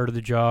part of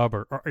the job,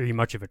 or are you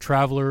much of a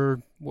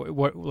traveler?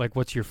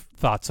 What's your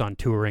thoughts on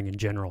touring in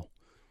general?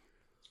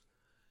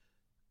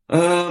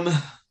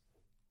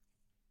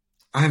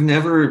 I've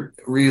never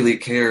really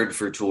cared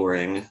for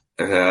touring,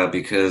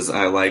 because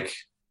I like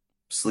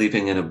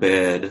sleeping in a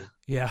bed.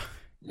 Yeah.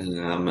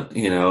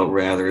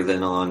 Rather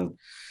than on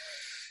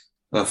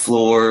a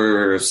floor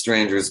or a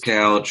stranger's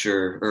couch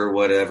or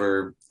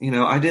whatever.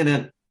 I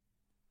didn't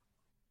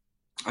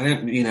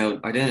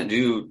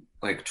do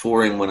like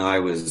touring when I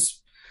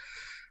was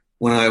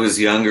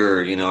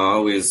younger.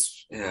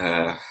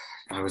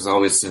 I was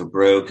always so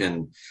broke,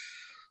 and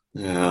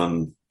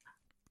um,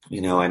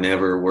 I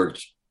never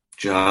worked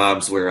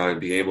jobs where I would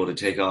be able to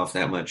take off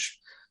that much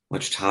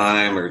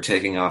time, or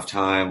taking off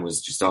time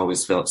was just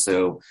always felt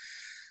so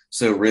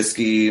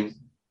risky.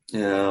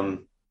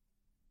 Um,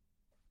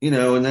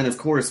 and then of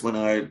course when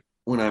I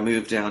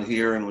moved down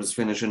here and was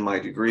finishing my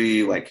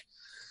degree, like,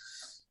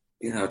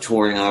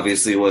 touring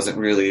obviously wasn't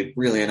really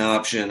an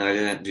option. I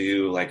didn't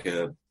do like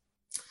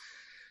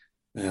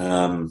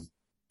um,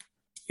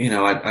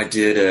 I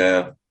did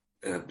a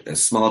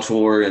small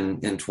tour in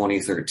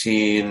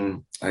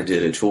 2013. I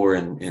did a tour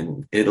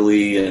in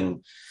Italy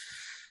in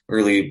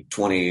early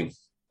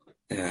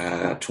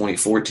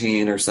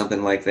 2014 or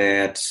something like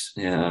that.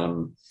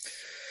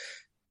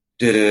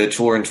 Did a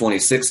tour in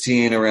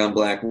 2016 around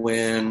Black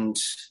Wind.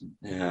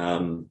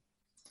 I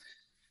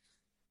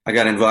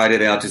got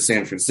invited out to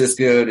San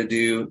Francisco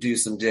to do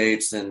some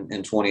dates in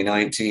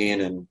 2019,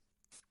 and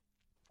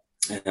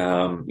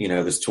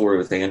this tour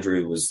with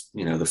Andrew was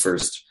the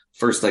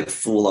first like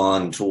full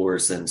on tour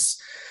since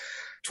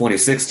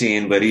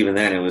 2016. But even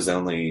then, it was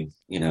only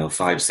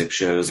 5-6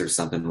 shows or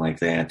something like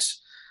that.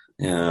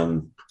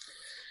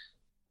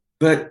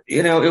 But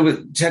it was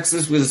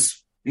Texas was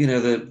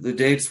the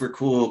dates were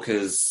cool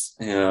because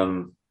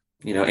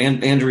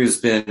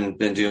Andrew's been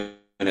doing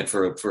it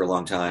for a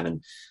long time,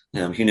 and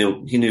he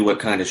knew what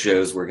kind of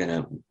shows we're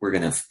gonna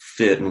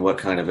fit and what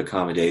kind of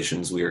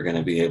accommodations we were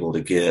gonna be able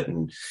to get,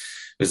 and it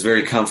was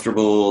very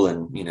comfortable,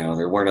 and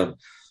there weren't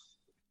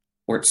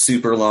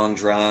super long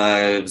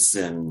drives,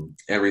 and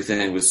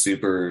everything was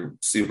super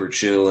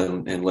chill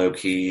and low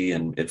key,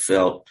 and it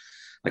felt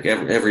like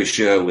every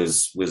show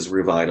was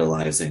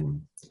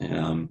revitalizing.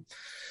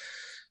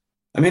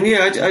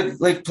 I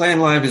like playing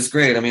live is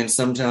great. I mean,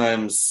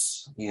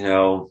 sometimes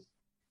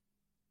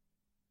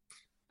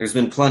there's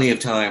been plenty of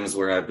times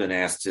where I've been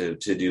asked to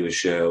do a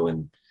show,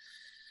 and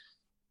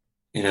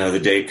the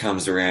date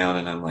comes around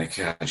and I'm like,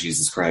 oh,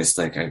 Jesus Christ,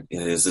 like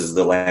this is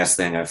the last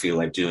thing I feel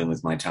like doing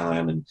with my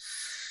time. And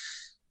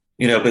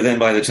but then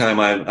by the time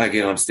I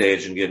get on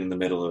stage and get in the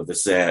middle of the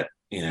set,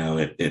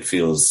 it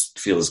feels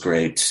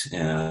great.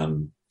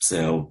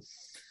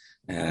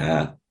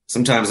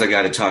 Sometimes I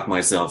got to talk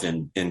myself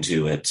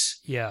into it.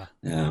 Yeah.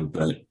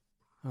 But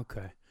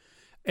okay.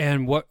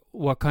 And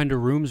what kind of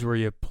rooms were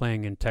you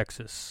playing in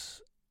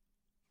Texas?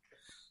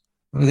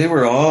 they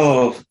were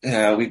all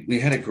we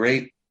had a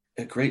great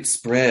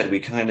spread. We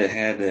kind of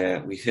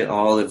had we hit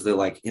all of the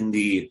like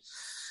indie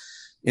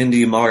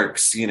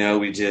marks.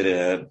 We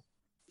did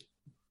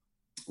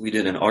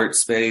an art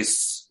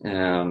space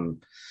in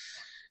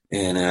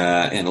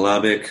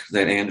Lubbock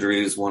that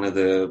Andrew's one of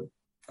the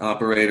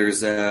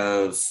operators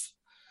of.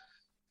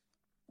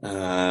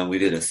 We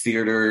did a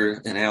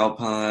theater in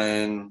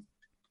Alpine.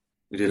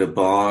 We did a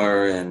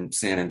bar in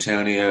San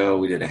Antonio.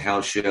 We did a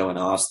house show in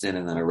Austin,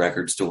 and then a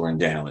record store in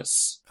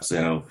Dallas.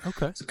 So,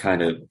 okay. So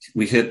kind of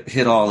we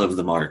hit all of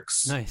the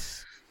marks.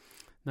 Nice.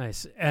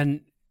 And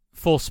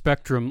Full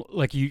Spectrum,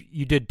 like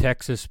you did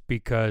Texas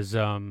because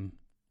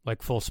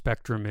like Full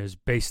Spectrum is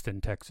based in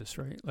Texas,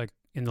 right? Like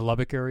in the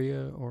Lubbock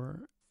area,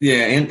 or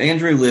yeah. And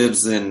Andrew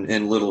lives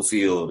in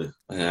Littlefield,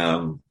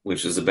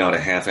 which is about a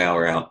half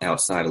hour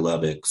outside of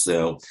Lubbock.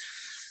 So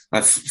I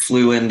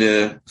flew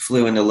into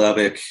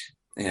Lubbock,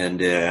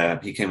 and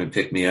he came and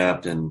picked me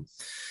up, and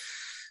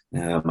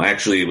I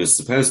actually was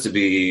supposed to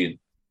be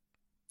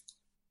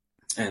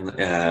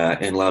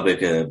in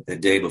Lubbock a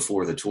day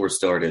before the tour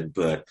started,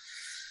 but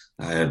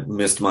I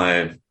missed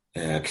my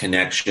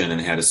connection and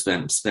had to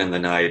spend the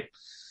night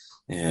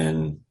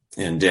in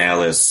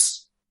Dallas,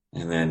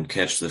 and then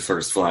catch the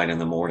first flight in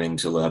the morning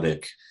to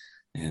Lubbock,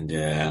 and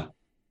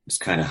just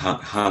kind of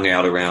hung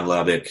out around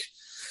Lubbock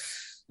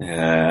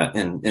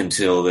and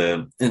until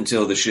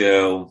the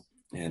show,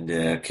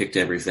 and kicked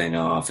everything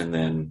off, and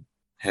then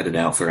headed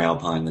out for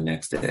Alpine the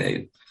next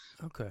day.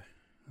 Okay.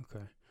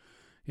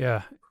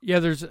 Yeah.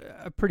 There's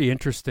a pretty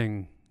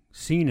interesting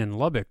scene in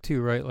Lubbock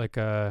too, right? Like,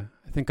 I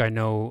think I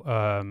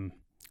know.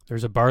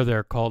 There's a bar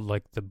there called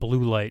like the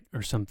Blue Light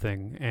or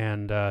something,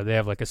 and they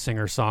have like a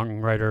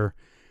singer-songwriter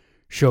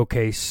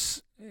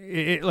showcase,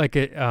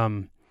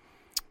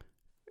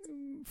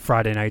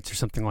 Friday nights or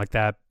something like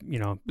that.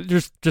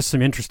 There's just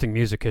some interesting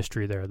music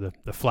history there. The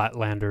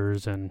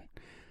Flatlanders and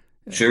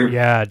sure,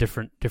 yeah,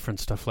 different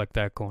stuff like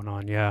that going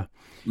on. Yeah,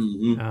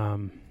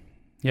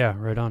 yeah,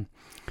 right on.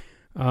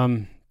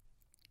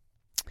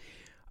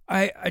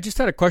 I just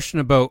had a question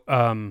about.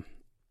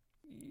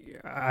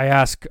 I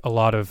ask a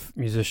lot of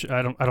musicians.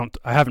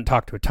 I haven't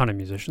talked to a ton of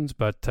musicians,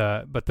 but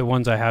the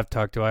ones I have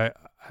talked to, I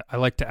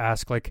like to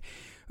ask, like,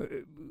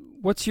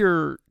 what's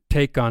your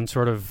take on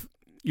sort of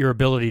your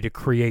ability to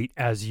create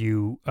as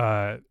you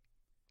get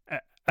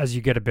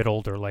a bit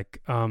older?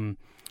 Like,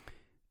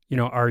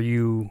 are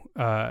you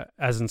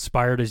as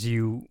inspired as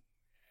you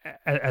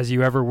as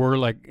you ever were?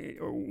 Like,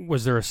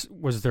 was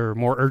there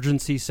more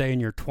urgency, say, in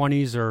your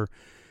 20s,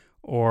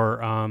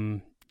 or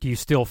do you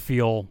still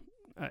feel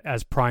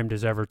as primed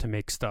as ever to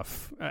make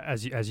stuff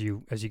as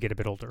you get a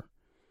bit older?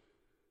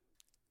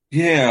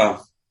 Yeah.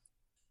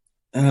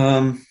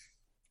 Um,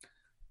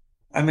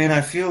 I mean,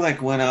 I feel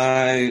like when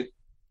I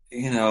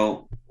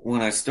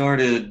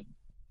started,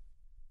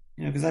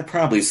 because I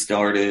probably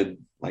started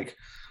like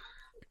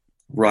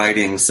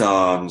writing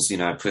songs,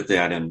 I put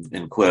that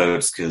in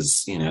quotes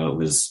because, it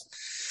was,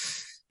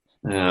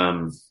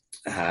 um,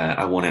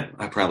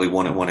 I probably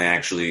wouldn't want to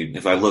actually,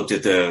 if I looked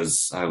at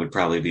those, I would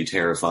probably be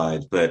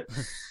terrified. But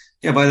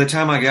yeah, by the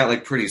time I got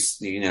like pretty,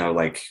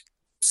 like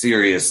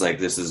serious, like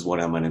this is what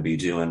I'm going to be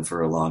doing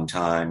for a long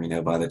time,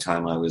 by the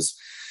time I was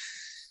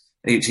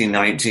 18,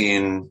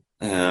 19,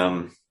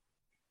 like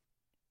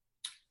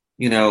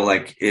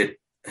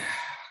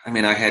I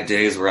mean, I had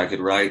days where I could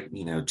write,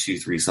 2,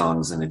 3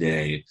 songs in a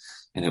day,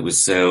 and it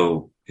was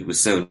so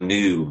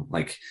new.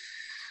 Like,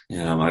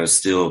 I was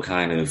still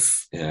kind of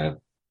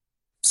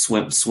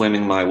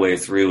swimming my way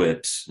through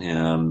it.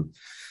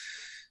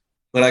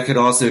 But I could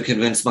also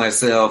convince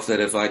myself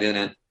that if I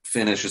didn't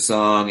finish a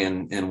song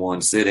in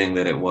one sitting,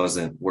 that it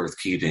wasn't worth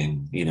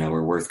keeping,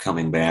 or worth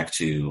coming back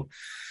to.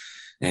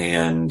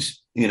 And,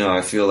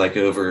 I feel like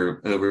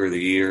over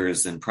the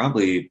years and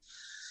probably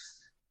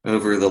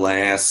over the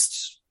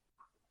last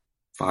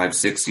 5,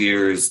 6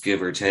 years,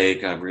 give or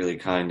take, I've really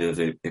kind of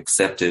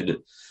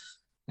accepted,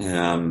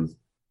 um,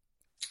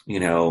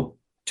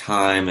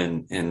 time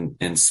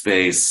and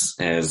space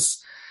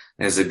as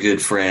a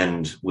good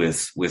friend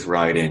with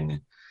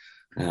writing,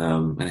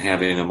 and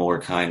having a more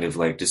kind of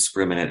like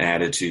discriminate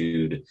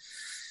attitude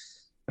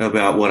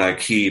about what I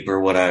keep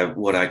or what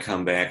I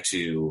come back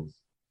to.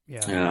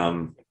 Yeah.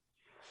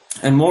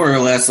 And more or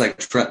less like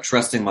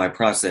trusting my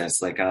process.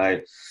 Like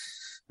I'm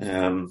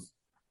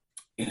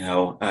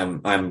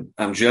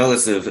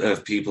jealous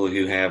of people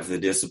who have the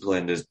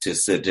discipline to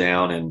sit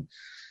down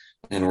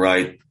and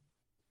write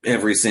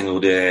every single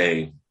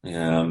day.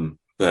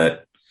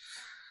 But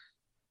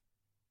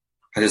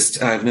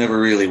I've never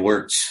really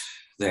worked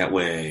that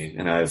way.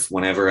 And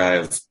whenever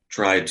I've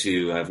tried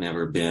to, I've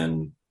never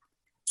been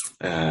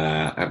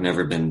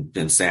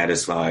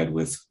satisfied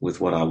with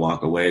what I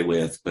walk away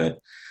with. But,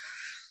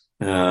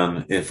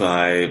 if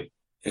I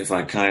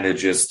kind of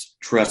just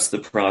trust the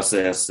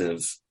process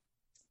of,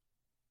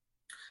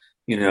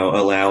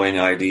 allowing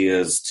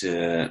ideas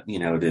to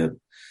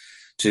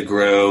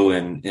grow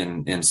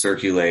and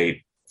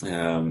circulate,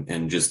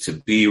 and just to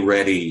be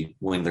ready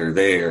when they're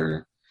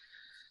there.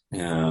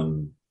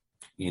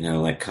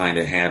 Like kind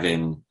of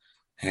having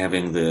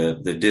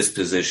the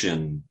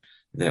disposition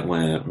that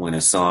when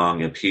a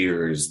song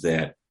appears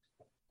that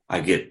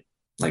I get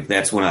like,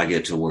 that's when I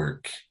get to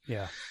work.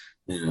 Yeah.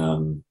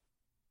 And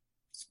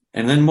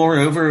then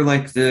moreover,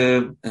 like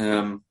the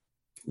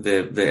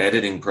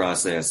editing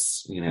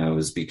process,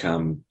 has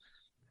become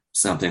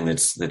something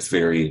that's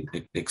very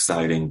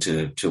exciting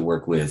to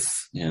work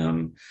with.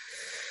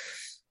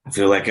 I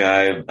feel like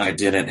I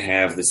didn't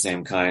have the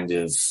same kind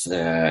of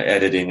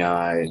editing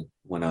eye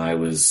when I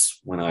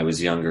was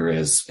younger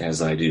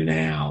as I do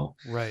now.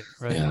 Right.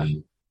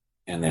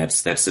 And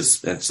that's a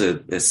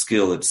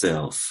skill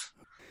itself.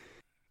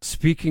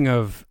 Speaking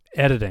of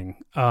editing,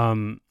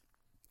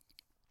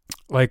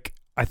 like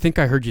I think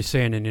I heard you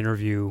say in an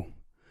interview,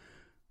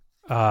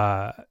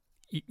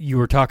 you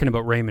were talking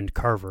about Raymond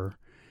Carver,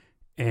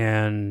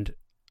 and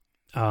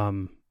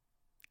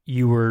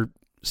you were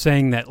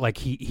saying that like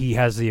he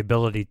has the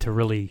ability to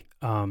really,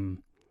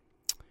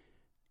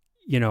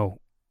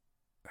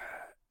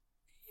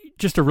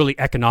 just a really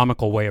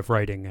economical way of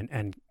writing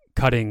and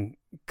cutting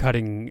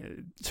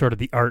sort of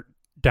the art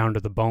down to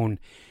the bone.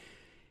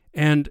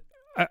 And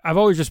I've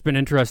always just been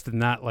interested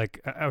in that.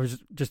 Like, I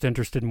was just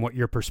interested in what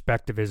your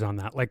perspective is on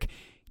that. Like,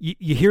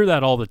 you hear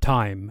that all the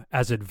time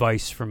as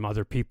advice from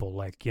other people.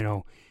 Like,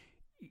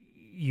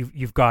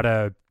 you've got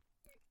to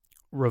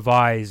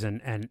revise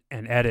and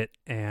edit,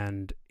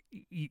 and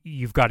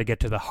you've got to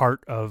get to the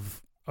heart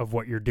of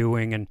what you're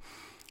doing. And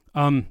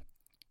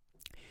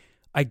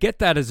I get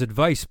that as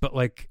advice, but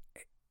like,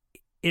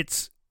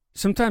 it's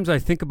sometimes I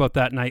think about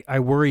that and I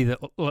worry that,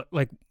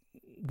 like,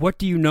 what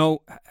do you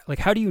know? Like,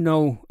 how do you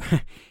know?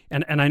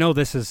 And I know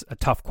this is a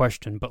tough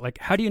question, but like,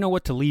 how do you know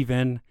what to leave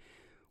in,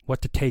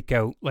 what to take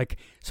out? Like,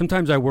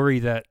 sometimes I worry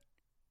that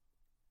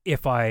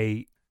if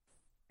I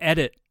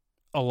edit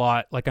a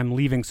lot, like I'm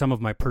leaving some of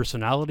my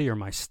personality or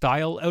my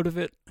style out of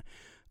it.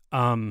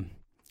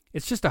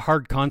 It's just a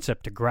hard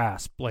concept to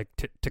grasp. Like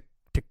to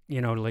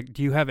like,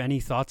 do you have any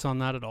thoughts on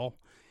that at all?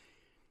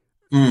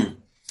 Mm.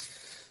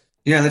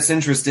 Yeah, that's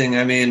interesting.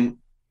 I mean,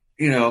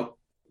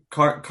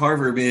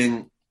 Carver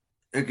being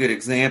a good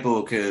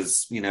example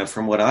because,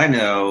 from what I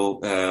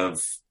know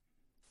of,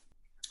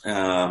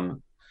 I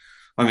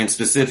mean,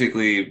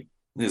 specifically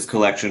his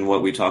collection,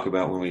 what we talk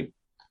about when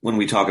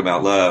we talk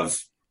about love,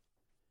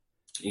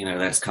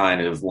 that's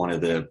kind of one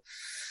of the,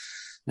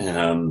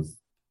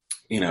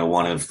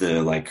 one of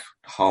the like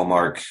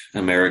hallmark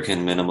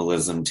American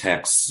minimalism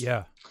texts.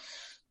 Yeah.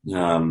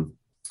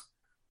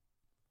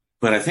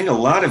 but I think a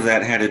lot of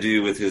that had to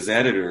do with his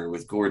editor,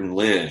 with Gordon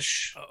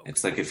Lish. Oh,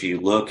 It's like if you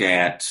look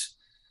at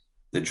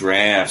the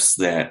drafts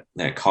that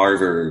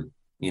Carver,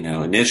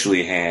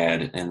 initially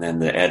had, and then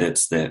the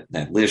edits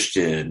that Lish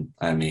did.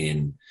 I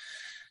mean,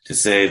 to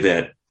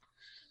say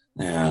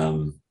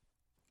um,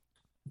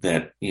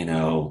 that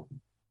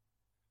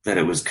that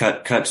it was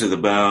cut to the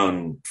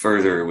bone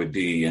further would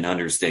be an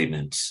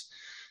understatement.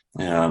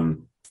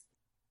 Um,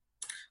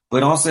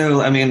 but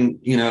also, I mean,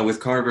 with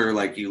Carver,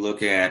 like you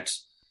look at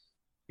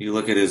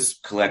his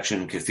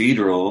collection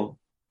Cathedral,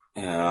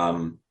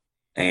 and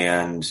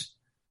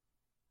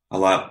a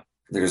lot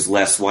there's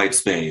less white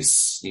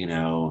space.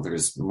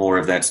 There's more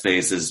of that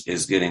space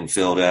is getting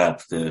filled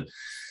up. The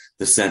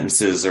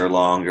sentences are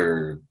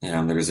longer.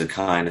 There's a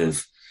kind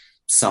of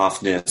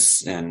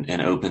softness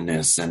and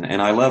openness, and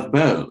I love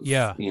both.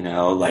 Yeah.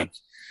 Like,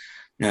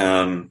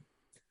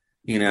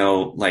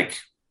 like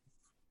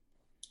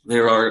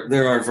there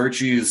are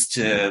virtues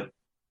to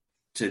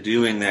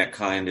doing that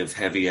kind of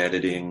heavy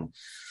editing,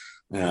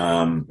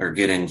 or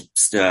getting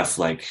stuff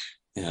like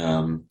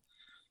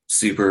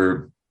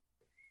super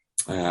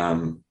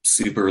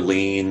super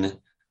lean,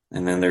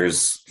 and then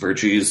there's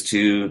virtues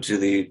to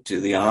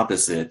the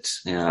opposite.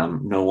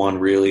 No one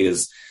really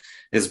is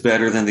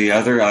better than the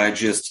other. I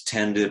just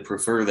tend to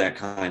prefer that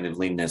kind of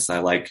leanness. I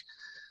like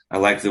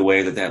the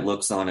way that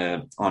looks on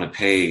a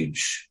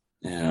page.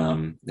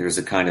 There's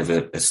a kind of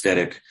a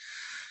aesthetic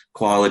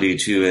quality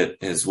to it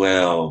as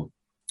well.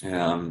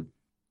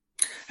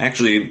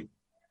 Actually,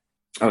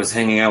 I was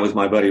hanging out with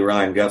my buddy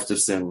Ryan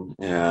Gustafson,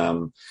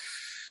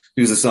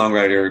 who's a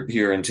songwriter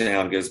here in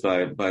town, goes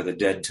by the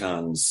Dead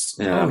Tongues.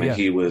 And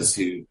he was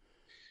who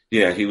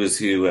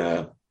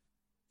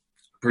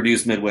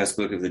produced Midwest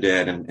Book of the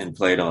Dead and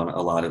played on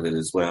a lot of it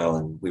as well.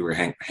 And we were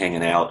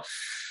hanging out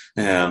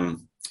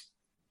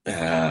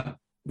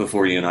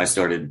before you and I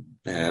started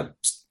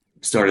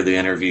the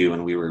interview,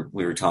 and we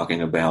were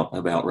talking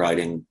about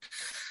writing,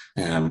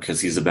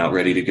 because he's about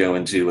ready to go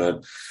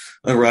into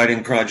a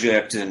writing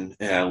project, and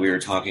we were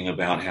talking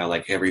about how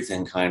like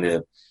everything kind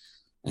of,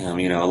 a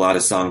lot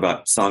of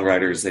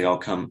songwriters, they all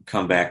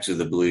come back to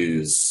the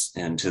blues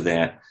and to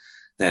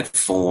that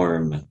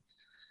form,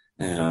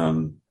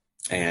 and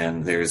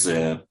there's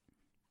it's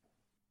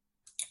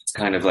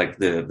kind of like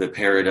the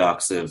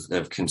paradox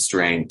of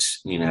constraint.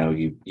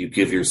 You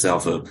give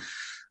yourself a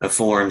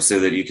form so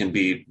that you can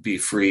be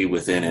free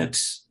within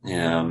it.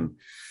 And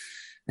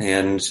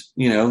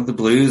the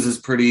blues is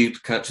pretty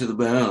cut to the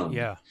bone.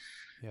 Yeah.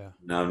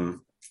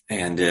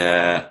 And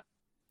I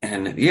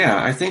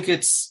think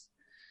it's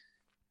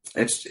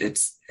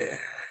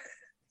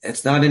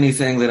not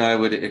anything that I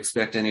would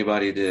expect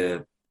anybody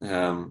to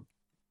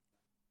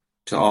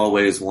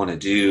always want to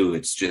do.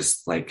 It's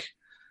just like,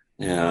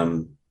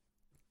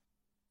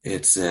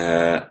 it's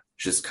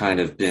just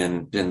kind of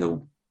been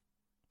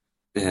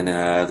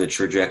the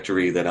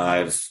trajectory that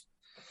I've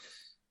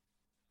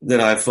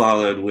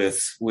followed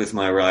with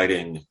my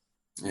writing.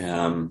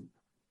 And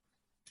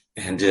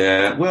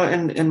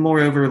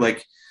moreover,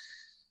 like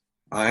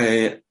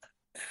I,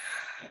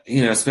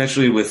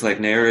 especially with like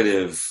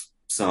narrative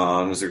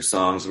songs or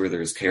songs where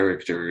there's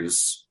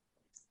characters,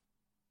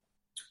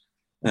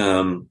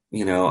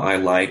 I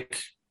like,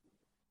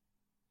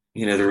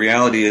 the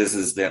reality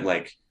is that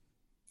like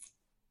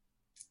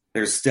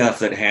there's stuff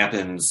that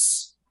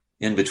happens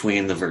in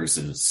between the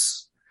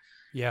verses.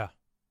 Yeah.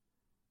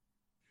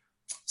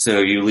 So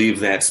you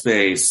leave that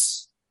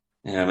space,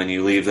 and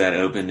you leave that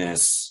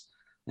openness,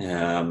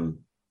 and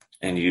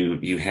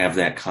you have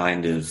that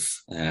kind of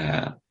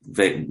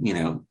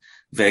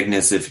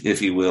vagueness,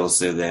 if you will,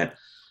 so that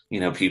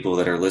people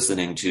that are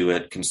listening to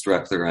it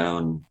construct their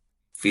own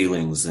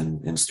feelings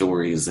and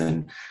stories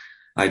and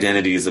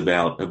identities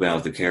about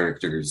the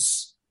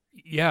characters.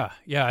 Yeah,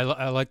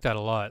 I like that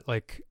a lot.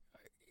 Like,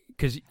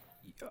 because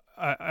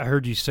I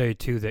heard you say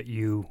too that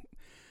you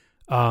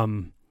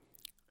like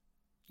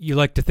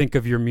to think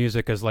of your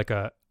music as like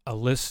a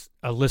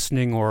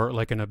listening or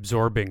like an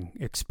absorbing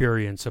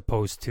experience,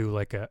 opposed to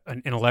like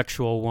an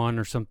intellectual one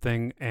or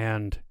something,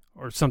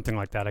 or something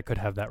like that. I could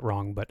have that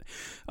wrong, but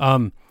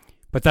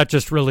that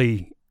just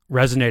really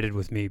resonated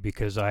with me,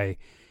 because like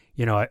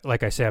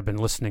I say, I've been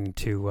listening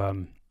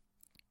to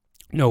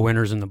No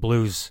Winners in the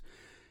Blues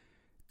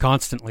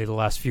constantly the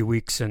last few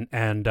weeks, and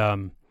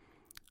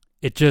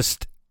it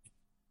just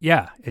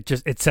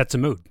sets a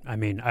mood. I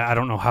mean, I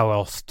don't know how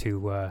else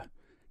to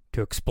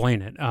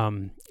explain it.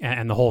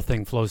 And the whole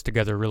thing flows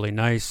together really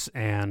nice,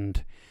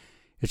 and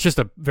it's just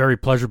a very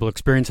pleasurable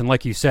experience. And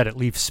like you said, it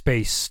leaves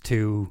space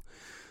to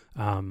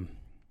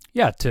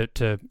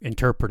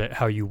interpret it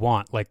how you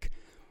want. Like,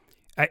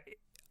 I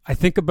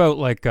think about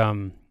like,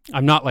 I'm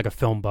not like a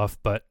film buff,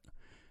 but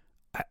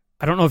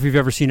I don't know if you've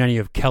ever seen any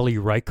of Kelly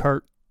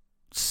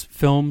Reichardt's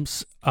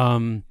films.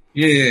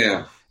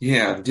 Yeah.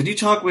 Did you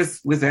talk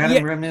with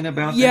Adam Remnin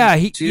about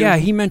that?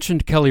 He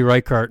mentioned Kelly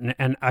Reichardt,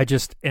 and I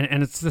just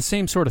and it's the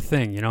same sort of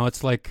thing,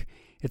 It's like,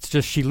 it's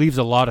just, she leaves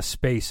a lot of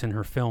space in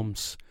her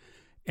films,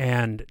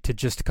 and to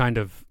just kind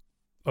of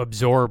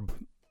absorb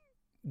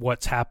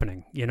what's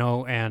happening,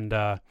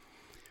 and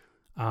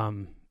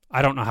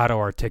I don't know how to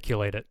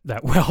articulate it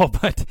that well,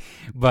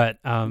 but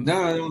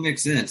No, it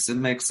makes sense. It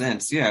makes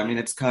sense. Yeah, I mean,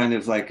 it's kind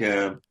of like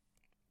you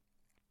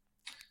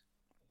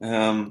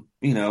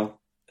know,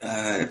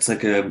 it's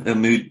like a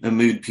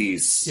mood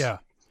piece, yeah,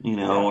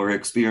 or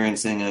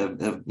experiencing a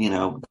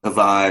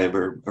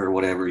vibe or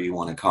whatever you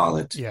want to call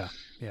it. yeah,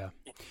 yeah,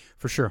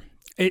 for sure.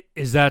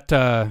 Is that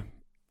the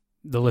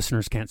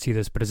listeners can't see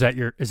this, but is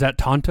that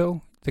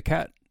Tonto the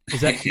cat?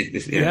 Is that Yeah,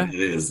 yeah? it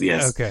is.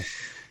 Yes. Okay,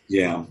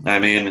 Yeah. I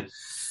mean,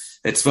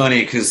 it's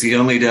funny because he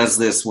only does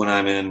this when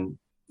I'm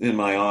in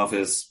my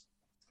office.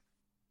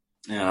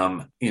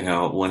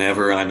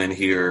 Whenever I'm in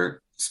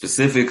here,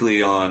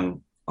 specifically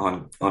on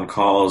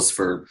calls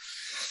for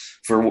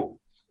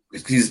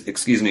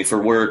excuse me,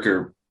 for work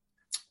or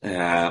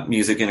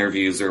music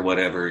interviews or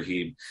whatever,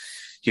 he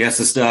has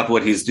to stop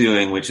what he's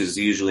doing, which is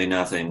usually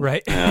nothing,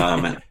 right.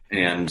 and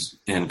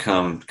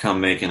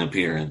come make an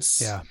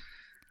appearance. Yeah.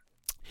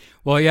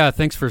 Well, yeah.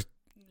 Thanks for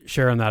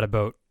sharing that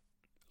about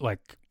like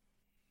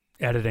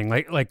editing.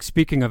 Like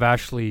speaking of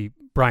Ashley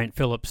Bryant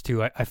Phillips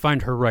too, I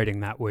find her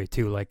writing that way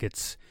too. Like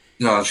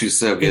Oh, she's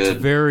so it's good.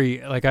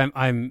 very like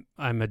I'm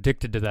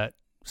addicted to that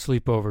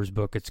Sleepovers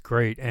book. It's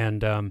great,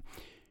 and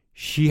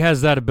she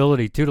has that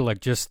ability too to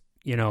like just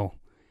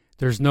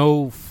there's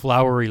no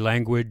flowery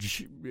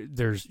language.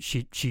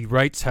 She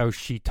writes how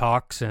she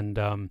talks,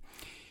 and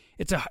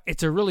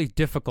it's a really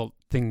difficult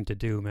thing to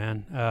do,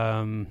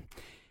 man.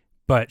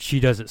 But she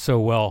does it so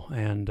well,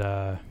 and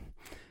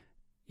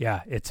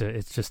yeah, it's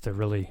a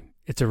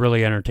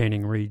really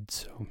entertaining read.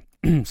 So.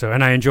 So,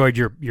 and I enjoyed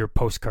your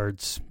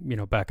postcards,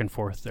 back and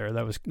forth there.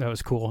 That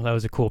was cool. That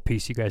was a cool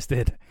piece you guys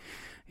did.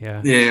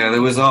 Yeah. Yeah,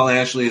 that was all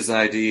Ashley's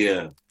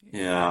idea.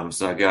 Yeah,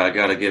 so I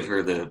got to give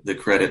her the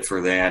credit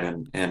for that,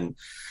 and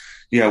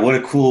yeah, what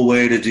a cool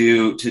way to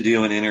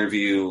do an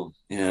interview,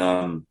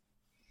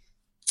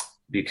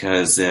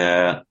 because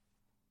it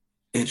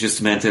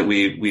just meant that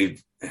we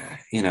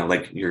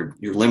like you're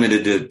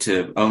limited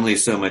to only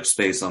so much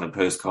space on a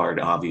postcard,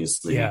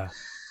 obviously, Yeah.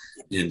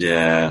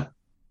 and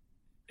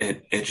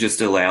it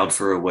just allowed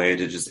for a way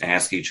to just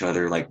ask each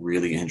other like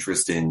really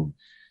interesting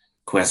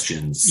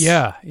questions.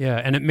 Yeah, yeah,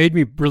 and it made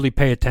me really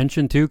pay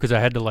attention too because I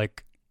had to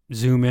like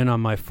zoom in on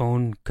my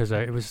phone because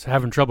I was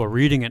having trouble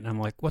reading it, and I'm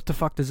like, "What the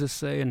fuck does this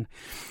say?"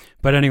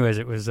 But anyways,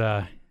 it was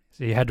so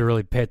you had to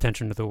really pay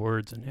attention to the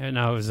words, and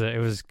no, it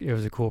was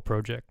a cool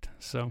project.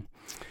 So,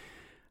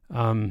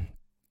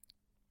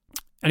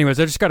 anyways,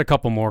 I just got a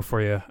couple more for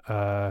you,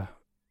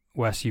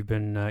 Wes. You've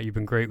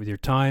been great with your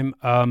time.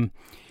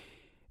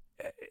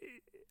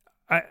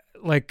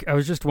 I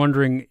was just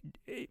wondering,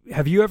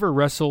 have you ever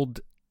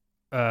wrestled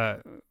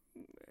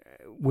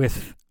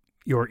with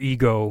your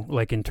ego,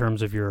 like in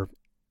terms of your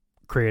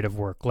creative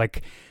work?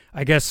 Like,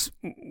 I guess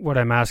what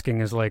I'm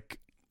asking is like,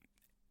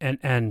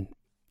 and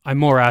I'm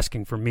more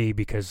asking for me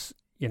because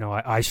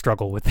I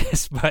struggle with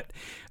this, but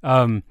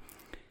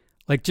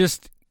like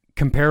just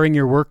comparing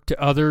your work to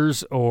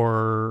others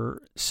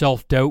or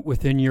self-doubt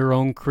within your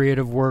own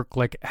creative work.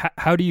 Like,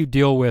 how do you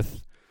deal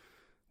with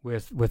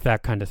that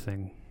kind of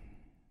thing?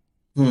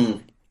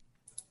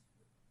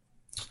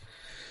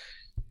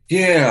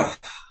 Yeah,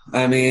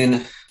 I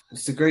mean,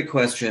 it's a great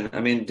question.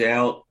 I mean,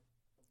 doubt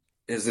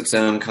is its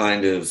own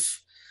kind of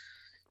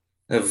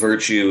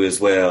virtue as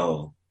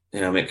well.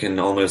 It can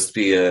almost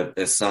be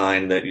a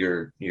sign that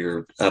you're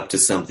up to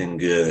something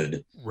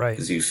good Right.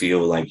 because you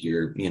feel like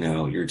you're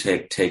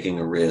taking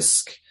a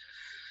risk.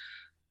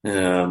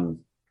 And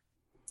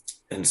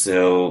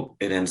so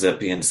it ends up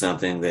being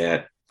something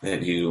that I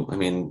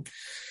mean,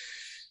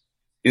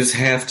 you just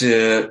have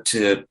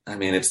to, I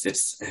mean,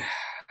 it's,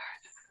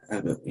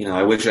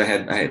 I wish I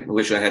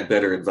had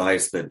better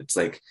advice, but it's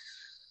like,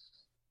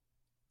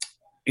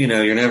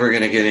 you're never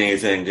going to get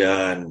anything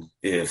done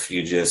if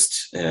you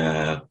just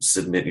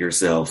submit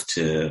yourself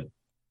to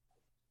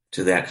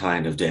that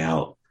kind of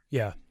doubt.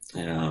 Yeah.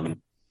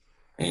 And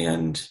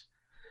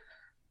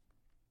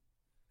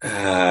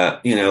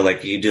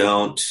like you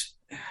don't.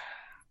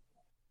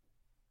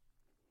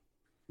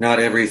 Not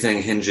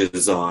everything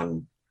hinges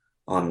on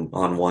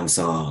one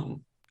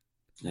song.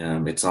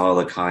 It's all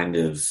a kind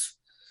of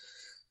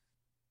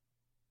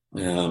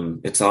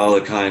an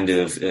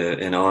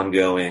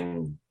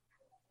ongoing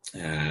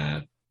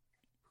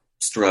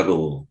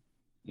struggle,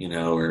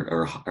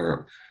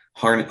 or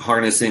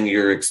harnessing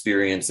your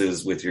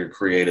experiences with your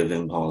creative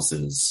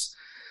impulses,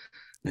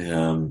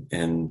 and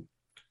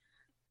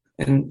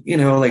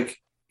like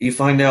you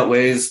find out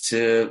ways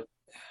to,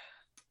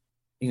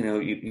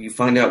 you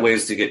find out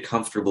ways to get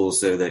comfortable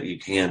so that you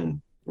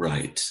can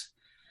write.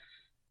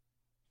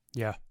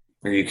 Yeah.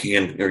 Or you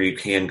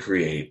can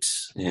create.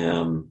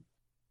 The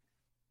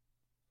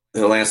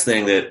last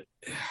thing that,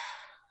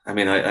 I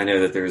mean, I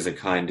know that there's a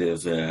kind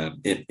of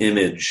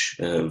image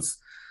of,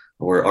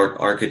 or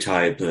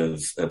archetype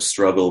of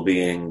struggle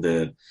being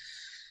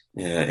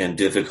and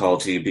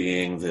difficulty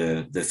being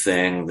the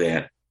thing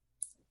that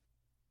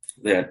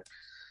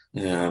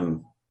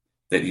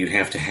you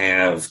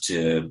have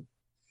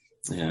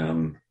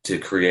to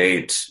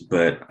create.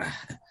 But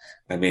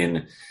I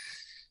mean,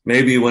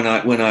 maybe when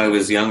I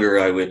was younger,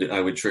 I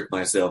would trick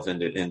myself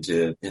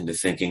into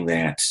thinking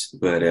that,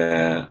 but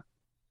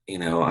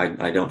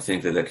I don't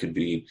think that could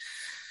be.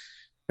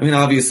 I mean,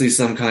 obviously,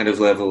 some kind of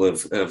level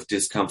of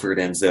discomfort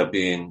ends up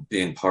being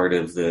part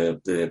of the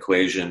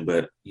equation,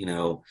 but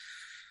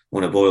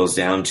when it boils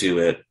down to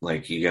it,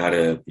 like you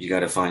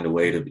gotta find a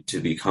way to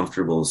be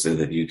comfortable so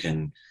that you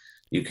can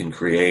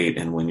create,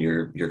 and when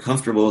you're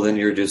comfortable, then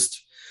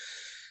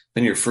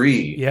you're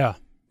free, Yeah.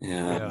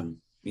 Yeah.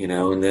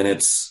 and then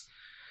it's.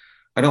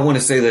 I don't want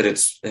to say that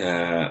it's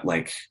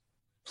like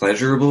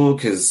pleasurable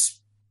because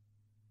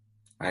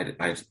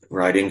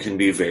writing can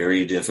be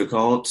very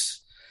difficult,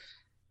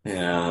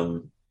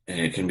 and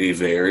it can be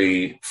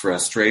very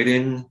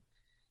frustrating.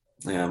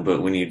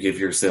 But when you give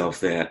yourself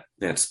that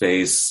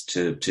space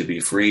to be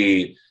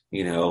free,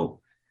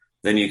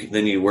 then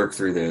you work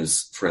through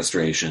those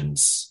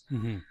frustrations,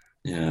 Hmm.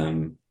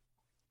 um,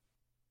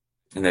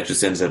 and that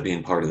just ends up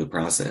being part of the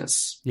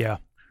process. Yeah.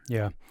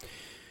 Yeah.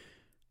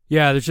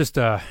 Yeah. There's just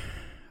a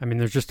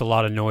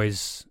lot of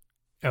noise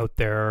out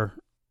there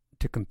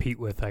to compete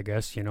with, I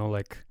guess,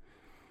 like,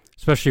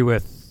 especially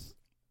with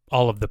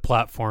all of the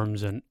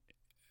platforms and,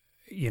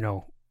 you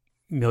know,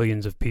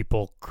 millions of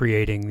people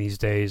creating these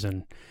days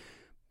and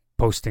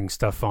posting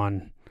stuff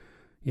on,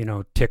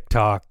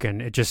 TikTok.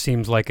 And it just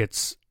seems like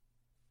it's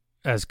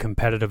as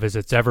competitive as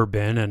it's ever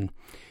been. And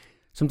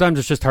sometimes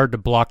it's just hard to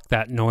block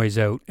that noise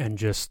out and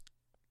just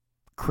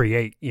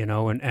create,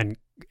 and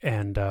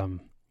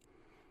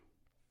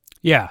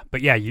yeah,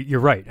 but yeah, you're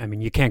right. I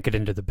mean, you can't get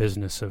into the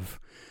business of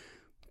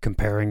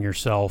comparing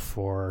yourself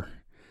or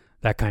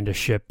that kind of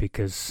shit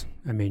because,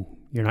 I mean,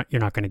 you're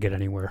not going to get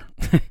anywhere.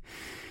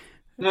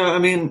 No, I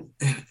mean,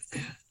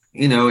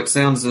 it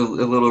sounds a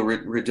little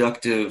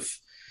reductive,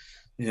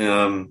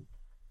 um,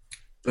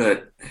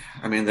 but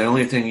I mean, the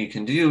only thing you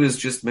can do is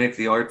just make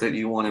the art that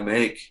you want to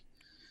make,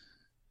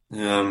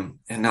 and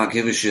not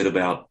give a shit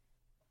about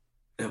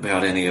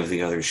any of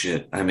the other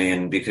shit. I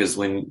mean, because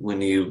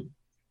when you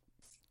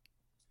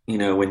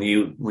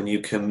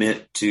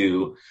commit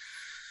to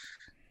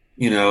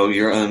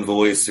your own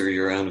voice or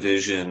your own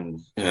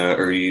vision,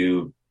 or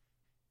you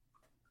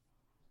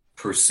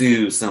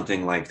pursue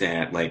something like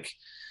that, like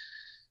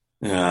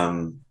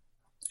um,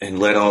 and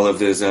let all of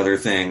those other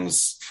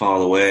things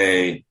fall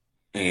away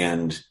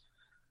and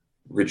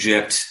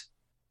reject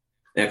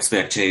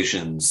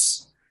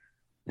expectations,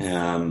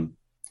 and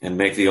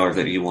make the art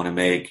that you want to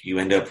make, you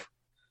end up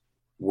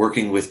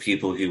working with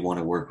people who want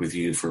to work with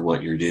you for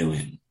what you're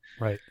doing.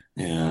 Right.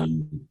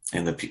 And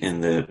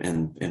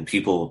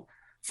people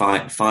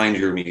find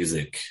your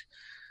music,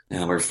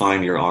 or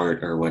find your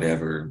art or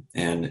whatever.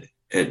 And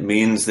it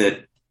means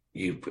that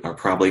you are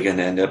probably going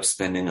to end up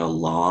spending a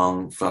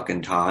long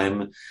fucking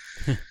time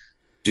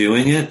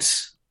doing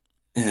it.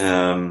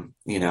 I'm,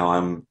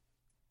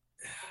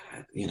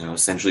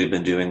 essentially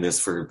been doing this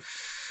for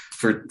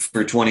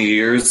 20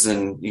 years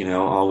and,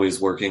 always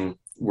working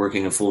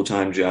a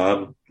full-time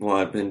job while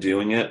I've been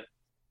doing it.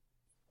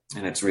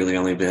 And it's really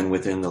only been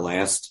within the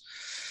last,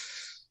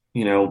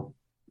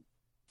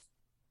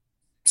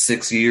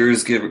 6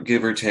 years,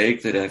 give or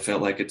take, that I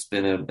felt like it's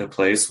been a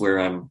place where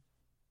I'm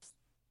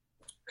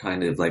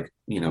kind of like,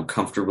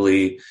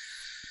 comfortably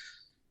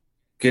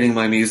getting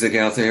my music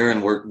out there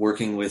and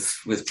working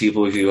with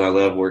people who I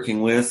love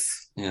working with.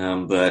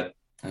 But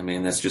I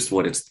mean, that's just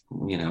what it's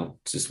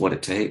just what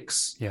it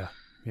takes. Yeah.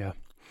 Yeah.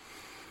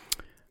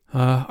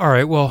 All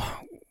right. Well,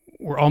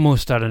 we're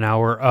almost at an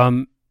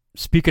hour.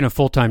 Speaking of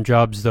full-time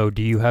jobs, though,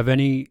 do you have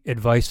any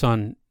advice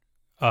on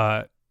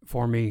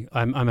for me?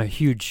 I'm a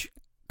huge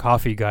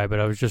coffee guy, but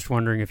I was just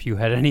wondering if you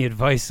had any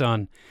advice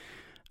on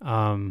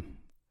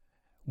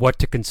what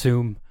to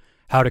consume,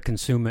 how to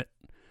consume it,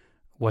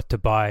 what to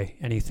buy,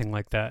 anything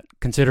like that,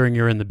 considering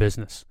you're in the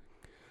business.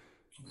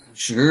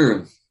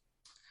 Sure.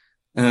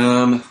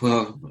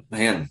 Well,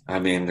 man, I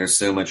mean, there's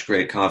so much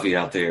great coffee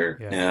out there.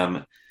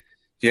 Yeah.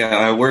 Yeah,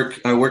 I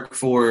work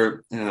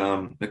for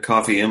a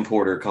coffee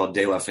importer called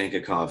De La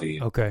Finca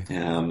Coffee. Okay.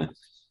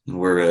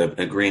 We're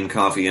a green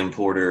coffee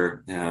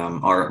importer.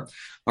 Our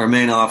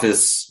main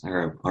office,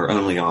 or our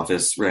only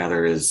office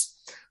rather, is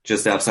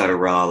just outside of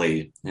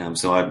Raleigh.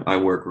 So I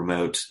work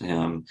remote,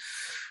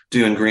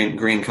 doing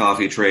green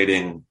coffee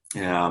trading.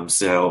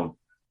 So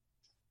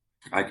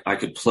I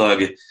could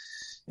plug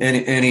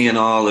any and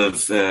all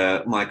of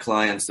my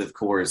clients, of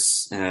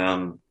course,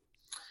 who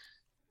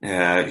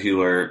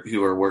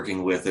are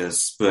working with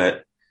us.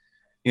 But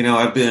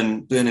I've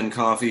been in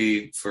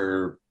coffee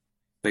for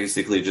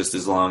basically just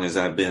as long as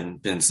I've been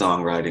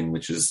songwriting,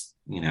 which is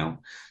to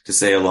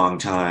say a long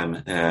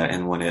time.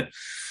 And when it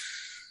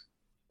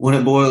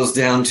boils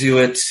down to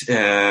it,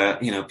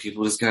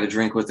 people just got to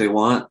drink what they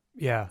want.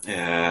 Yeah.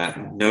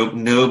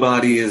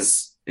 Nobody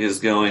is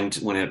going to,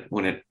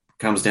 when it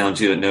comes down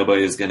to it,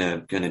 nobody is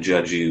gonna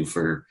judge you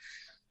for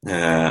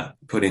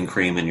putting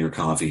cream in your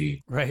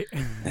coffee, Right.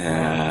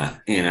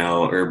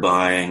 or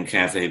buying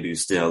Cafe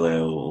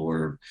Bustelo,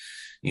 or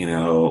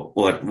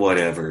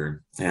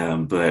whatever.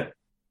 But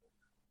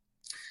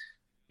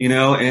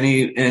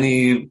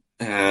any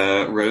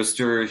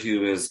roaster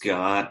who has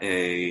got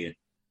a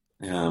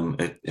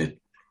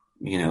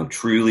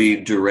truly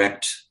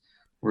direct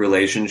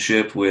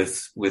relationship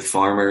with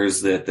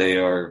farmers that they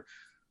are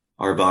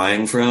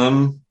buying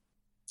from.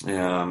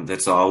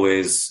 That's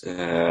always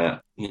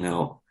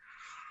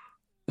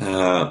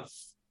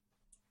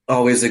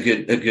always a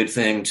good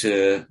thing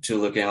to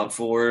look out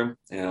for,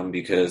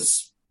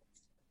 because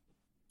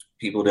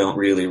people don't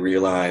really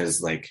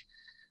realize, like,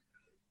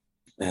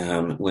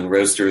 when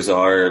roasters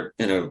are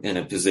in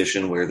a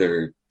position where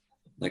they're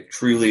like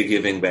truly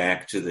giving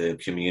back to the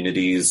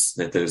communities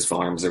that those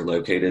farms are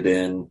located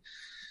in,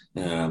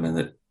 and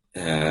that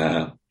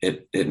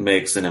it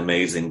makes an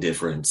amazing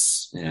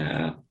difference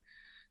in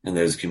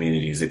those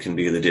communities. It can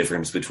be the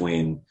difference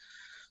between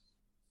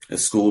a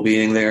school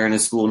being there and a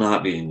school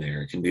not being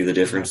there. It can be the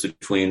difference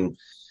between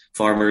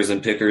farmers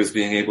and pickers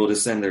being able to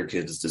send their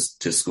kids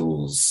to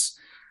schools.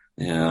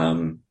 There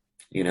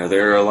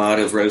are a lot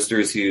of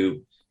roasters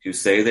who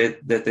say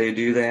that they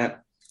do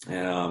that,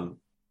 and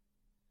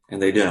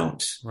they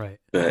don't. Right.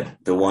 But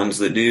the ones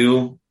that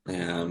do,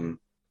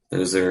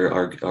 those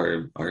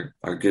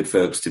are good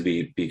folks to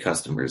be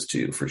customers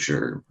to, for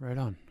sure. Right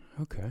on.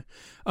 Okay.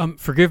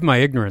 Forgive my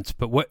ignorance,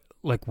 but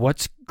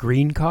what's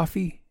green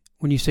coffee?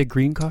 When you say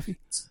green coffee?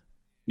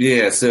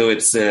 Yeah, so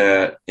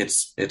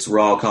it's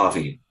raw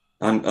coffee,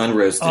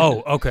 unroasted.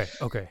 Oh,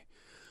 okay.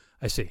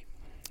 I see.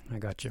 I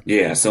got you.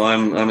 Yeah, so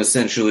I'm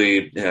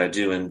essentially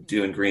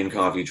doing green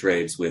coffee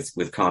trades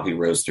with coffee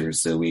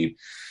roasters. So we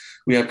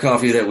have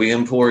coffee that we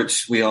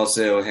import. We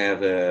also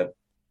have an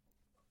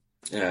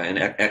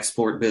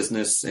export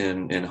business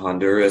in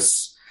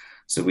Honduras.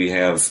 So we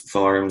have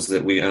farms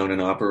that we own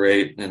and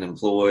operate and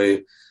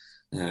employ.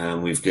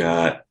 We've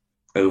got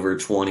over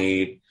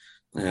 20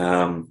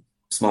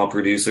 small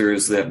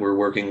producers that we're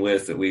working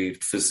with, that we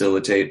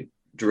facilitate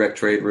direct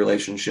trade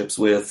relationships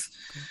with.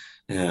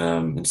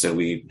 And so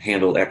we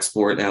handle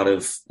export out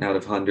of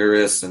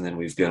Honduras, and then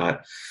we've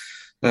got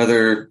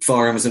other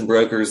farms and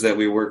brokers that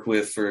we work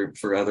with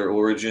for other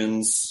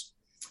origins.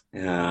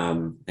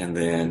 And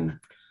then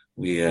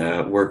we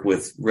work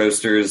with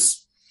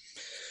roasters,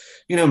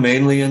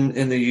 mainly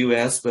in the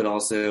US, but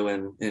also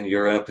in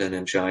Europe and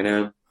in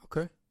China.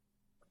 Okay.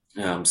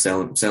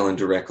 Selling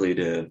directly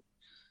to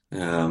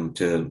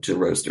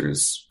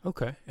roasters.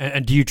 Okay.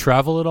 And do you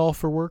travel at all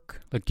for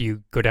work? Like, do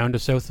you go down to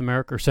South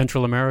America or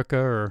Central America,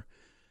 or?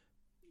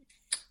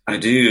 I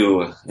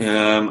do.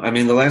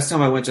 The last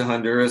time I went to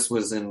Honduras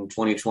was in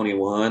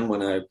 2021,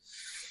 when I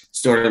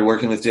started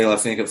working with De La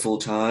Finca full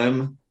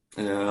time.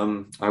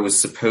 I was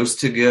supposed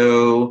to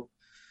go,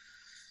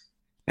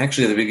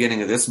 actually, at the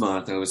beginning of this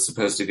month. I was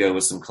supposed to go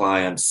with some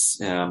clients,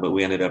 but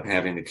we ended up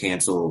having to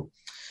cancel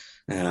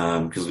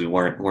because we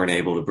weren't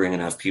able to bring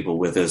enough people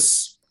with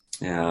us.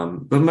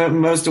 But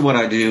most of what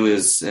I do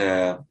is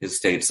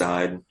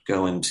stateside,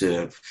 going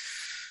to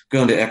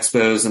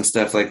expos and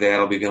stuff like that.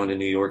 I'll be going to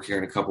New York here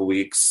in a couple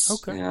weeks.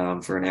 Okay.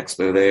 For an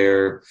expo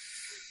there.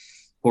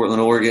 Portland,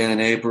 Oregon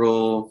in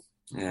April.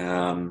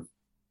 And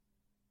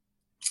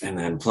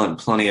then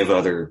plenty of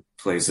other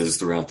places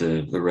throughout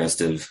the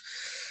rest of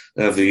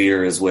the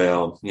year as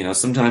well.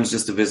 Sometimes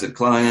just to visit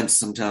clients,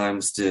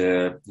 sometimes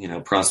to,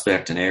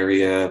 prospect an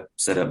area,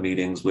 set up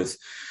meetings with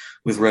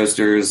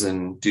roasters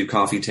and do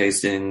coffee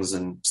tastings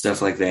and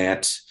stuff like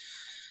that.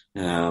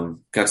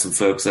 Got some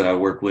folks that I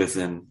work with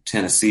in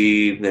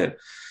Tennessee that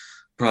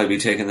probably be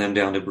taking them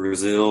down to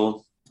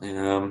Brazil,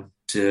 to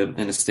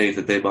in a state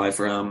that they buy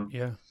from.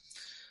 Yeah.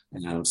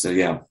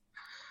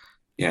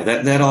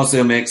 That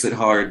also makes it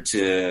hard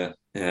to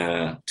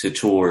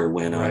tour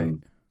when Right.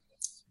 I'm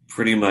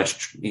pretty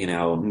much,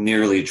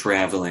 nearly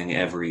traveling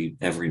every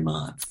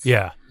month.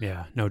 Yeah,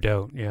 no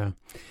doubt. Yeah.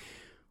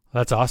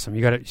 That's awesome.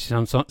 You got it.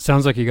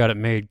 Sounds like you got it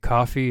made.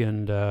 Coffee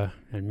and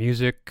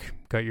music.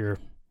 Got your.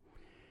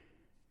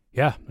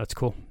 Yeah, that's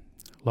cool.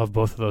 Love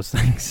both of those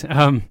things.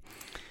 The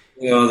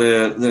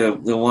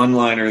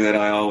one-liner that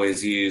I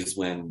always use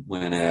when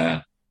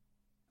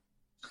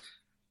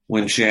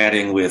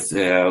chatting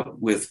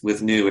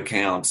with new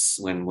accounts,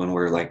 when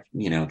we're like,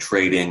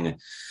 trading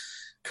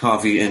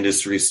coffee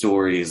industry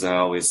stories, I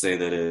always say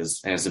that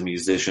as a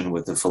musician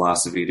with a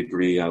philosophy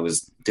degree, I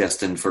was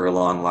destined for a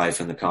long life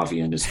in the coffee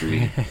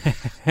industry.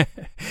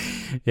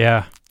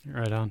 Yeah,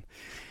 right on.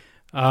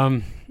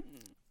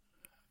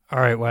 All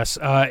right, Wes.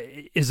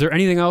 Is there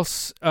anything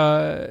else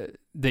that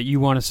you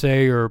want to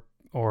say or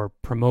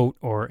promote,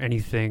 or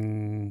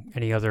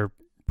any other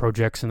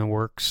projects in the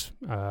works?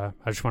 I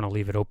just want to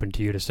leave it open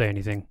to you to say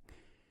anything.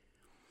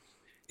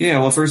 Yeah,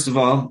 well, first of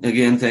all,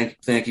 again,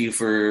 thank you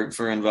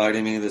for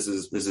inviting me. This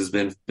has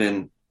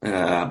been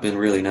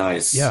really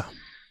nice. Yeah.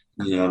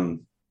 The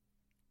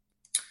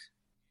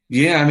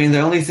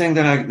only thing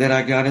that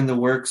I got in the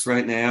works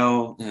right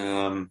now,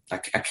 I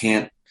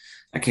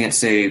can't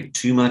say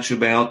too much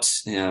about,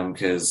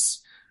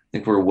 because I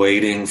think we're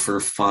waiting for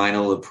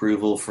final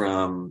approval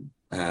from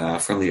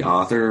the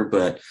author.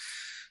 But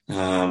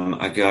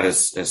I got a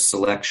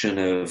selection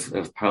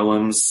of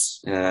poems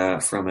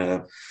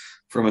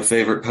from a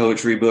favorite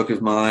poetry book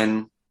of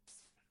mine.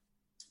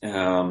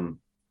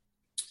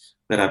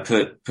 that I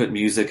put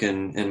music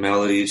and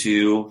melody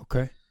to.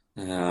 Okay.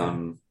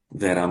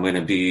 That I'm going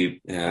to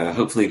be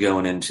hopefully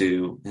going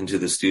into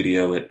the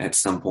studio at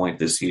some point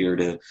this year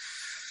to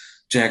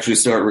actually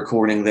start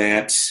recording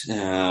that.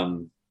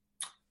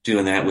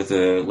 Doing that with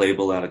a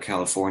label out of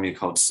California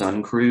called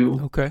Sun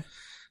Crew. Okay.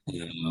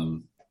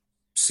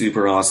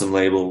 Super awesome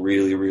label.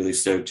 Really, really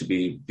stoked to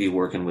be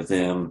working with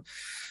them.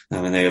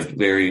 And they have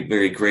very,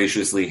 very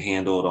graciously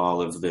handled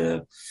all of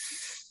the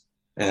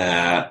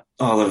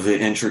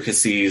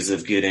intricacies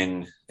of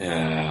getting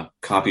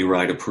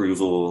copyright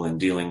approval and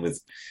dealing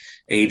with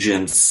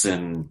agents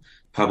and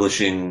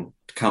publishing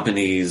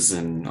companies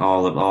and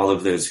all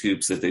of those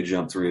hoops that they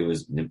jump through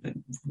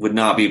would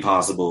not be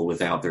possible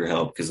without their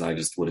help, because I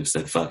just would have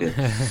said fuck it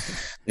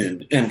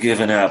and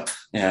given up.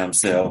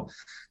 So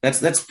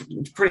that's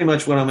pretty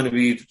much what I'm going to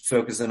be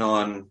focusing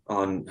on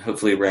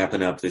hopefully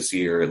wrapping up this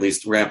year, at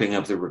least wrapping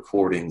up the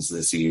recordings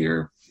this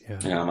year.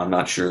 Yeah. I'm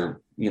not sure,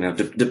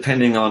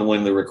 depending on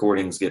when the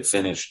recordings get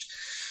finished,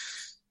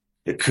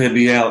 it could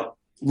be out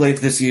late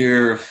this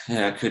year.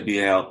 It could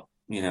be out,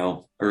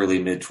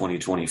 early mid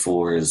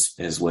 2024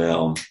 as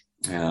well.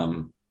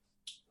 Kind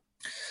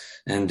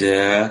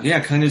of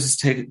just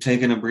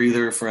taking a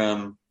breather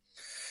from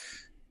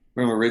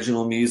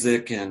original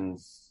music and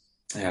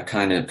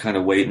kind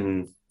of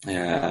waiting.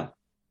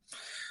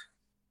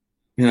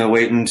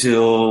 Wait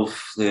until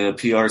the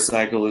PR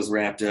cycle is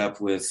wrapped up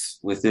with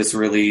this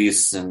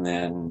release, and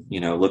then,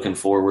 looking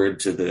forward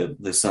to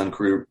the Sun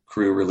Crew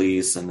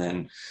release. And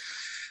then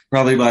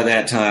probably by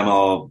that time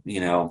I'll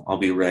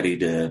be ready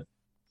to,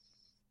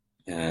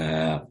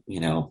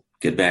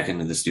 get back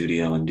into the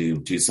studio and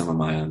do some of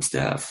my own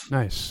stuff.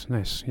 Nice.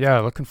 Yeah.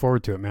 Looking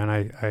forward to it, man.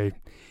 I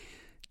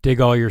dig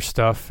all your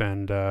stuff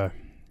and,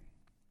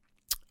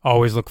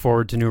 always look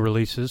forward to new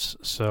releases.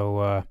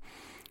 So,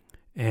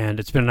 and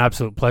it's been an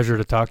absolute pleasure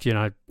to talk to you,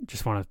 and I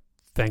just want to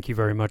thank you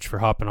very much for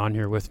hopping on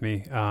here with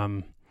me.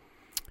 I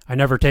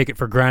never take it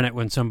for granted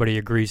when somebody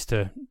agrees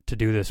to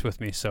do this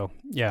with me. So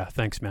yeah,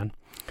 thanks, man.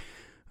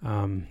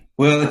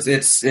 Well,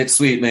 it's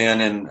sweet,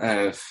 man.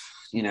 And,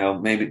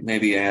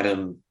 maybe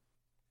Adam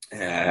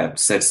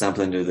said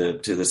something to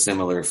the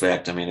similar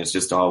effect. I mean, it's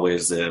just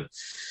always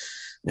it's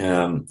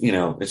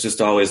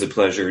just always a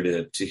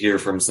pleasure to hear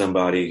from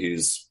somebody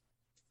who's,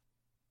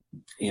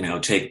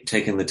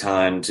 taking the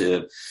time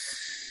to,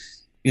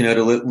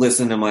 to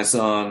listen to my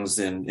songs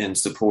and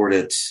support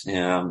it.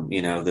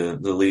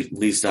 The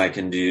least I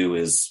can do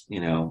is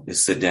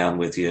sit down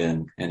with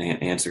you and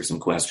answer some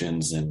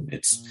questions. And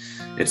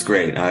it's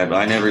great.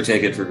 I never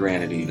take it for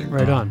granted either.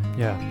 Right on.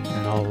 Yeah.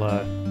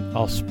 And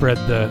I'll spread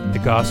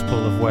the gospel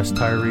of Wes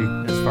Tirey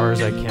as far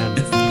as I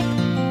can.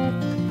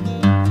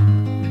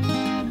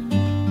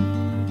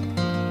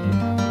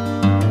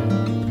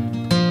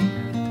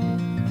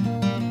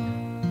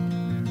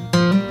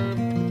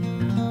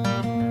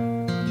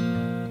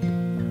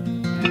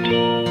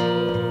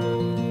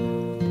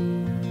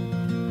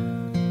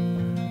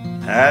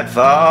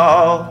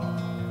 Nightfall,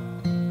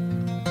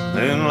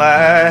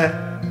 moonlight,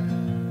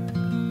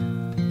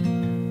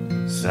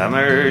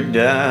 summer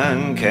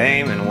done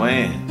came and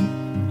went.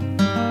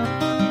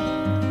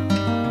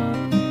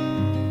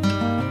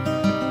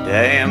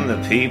 Damn the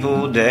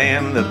people,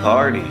 damn the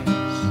parties,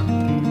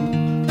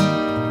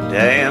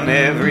 damn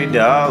every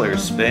dollar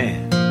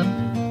spent.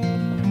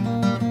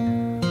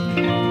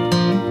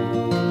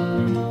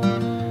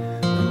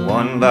 When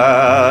one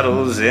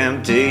bottle's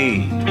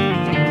empty,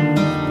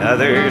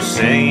 another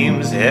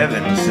seems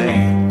heaven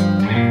sent.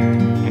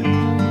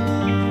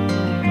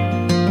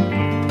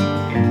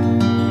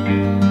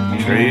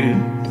 Truth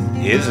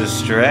is a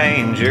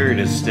stranger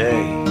to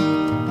stay.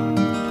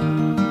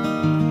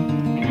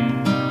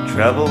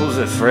 Trouble's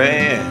a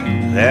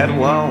friend that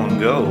won't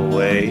go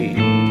away.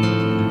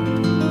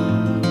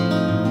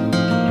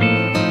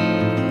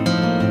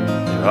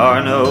 There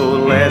are no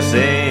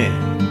lessons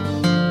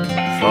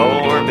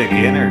for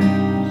beginners.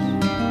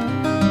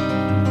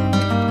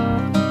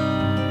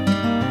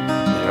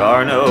 There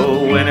are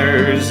no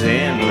winners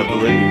in the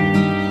blues.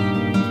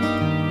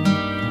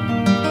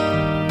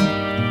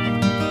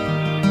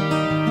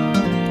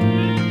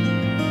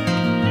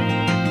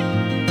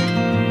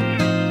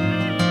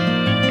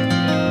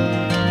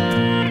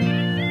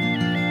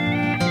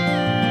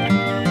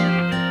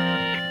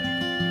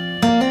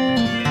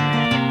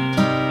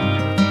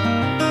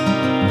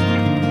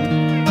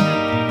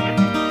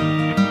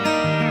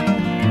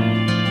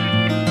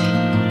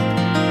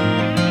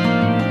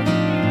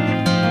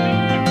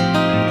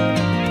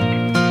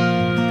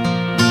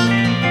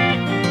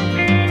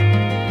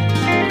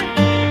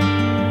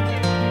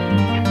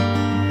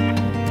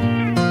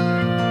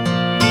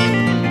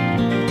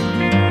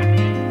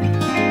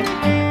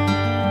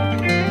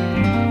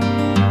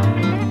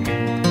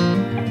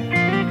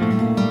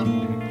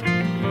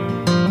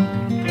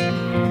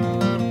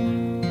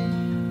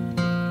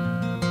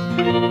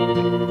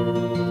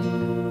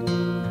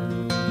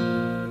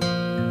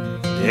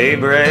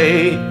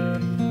 Daybreak,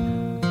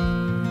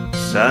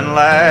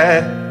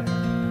 sunlight,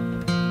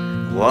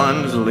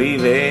 one's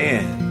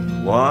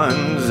leaving,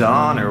 one's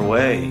on her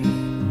way.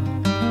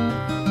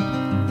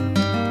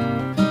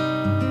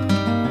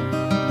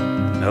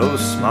 no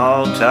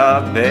small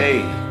talk,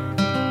 babe.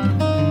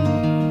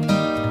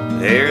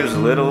 There's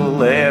little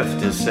left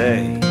to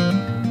say.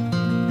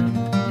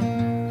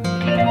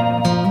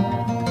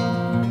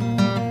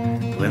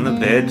 When the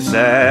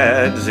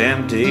bedside's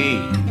empty,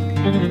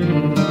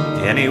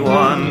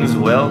 anyone's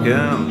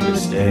welcome to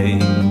stay.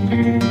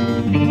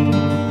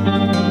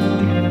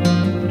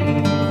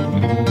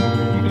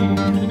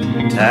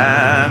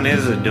 Time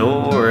is a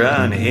door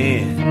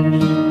unhinged.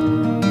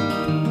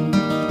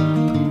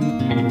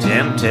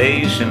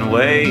 Temptation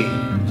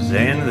waves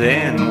and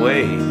then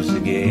waves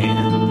again.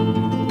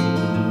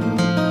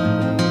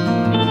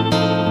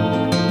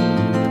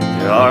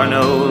 There are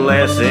no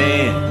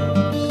lessons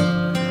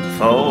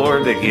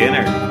for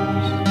beginners.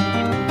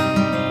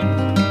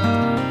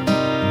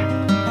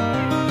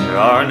 There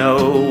are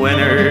no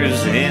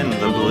winners in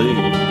the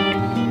blues.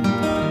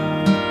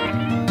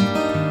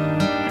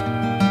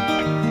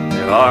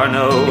 There are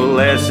no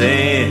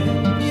lessons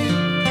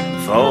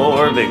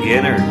for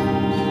beginners.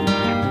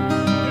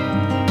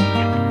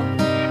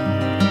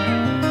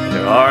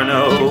 There are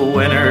no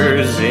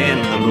winners in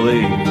the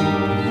blues.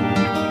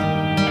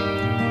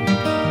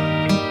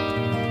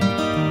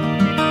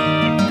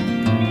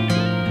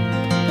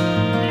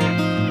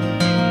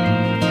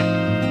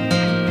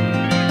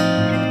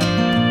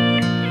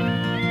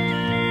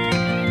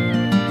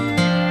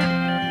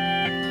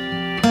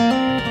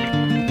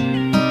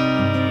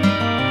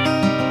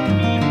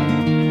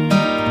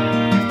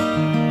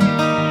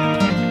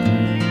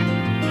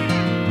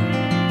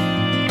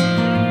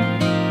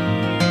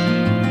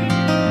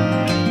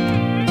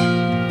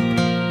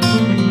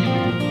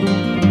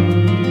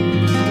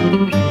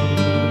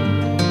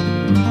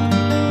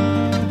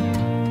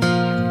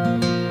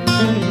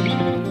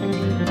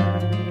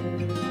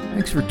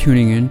 Thanks for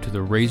tuning in to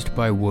the Raised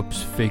by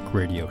Whoops Fake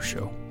Radio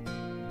Show.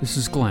 This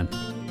is Glenn.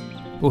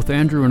 Both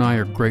Andrew and I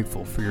are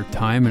grateful for your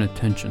time and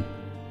attention.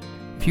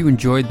 If you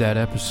enjoyed that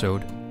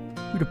episode,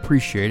 we'd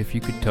appreciate if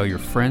you could tell your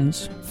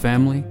friends,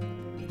 family,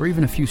 or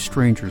even a few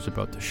strangers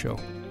about the show.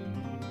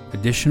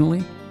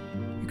 Additionally,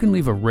 you can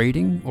leave a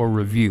rating or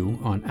review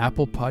on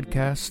Apple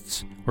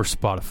Podcasts or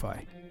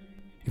Spotify.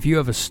 If you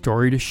have a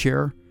story to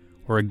share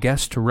or a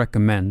guest to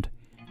recommend,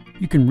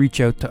 you can reach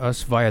out to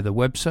us via the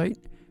website,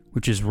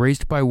 which is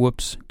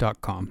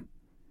raisedbywhoops.com.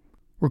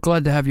 We're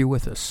glad to have you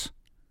with us.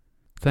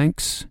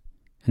 Thanks,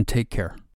 and take care.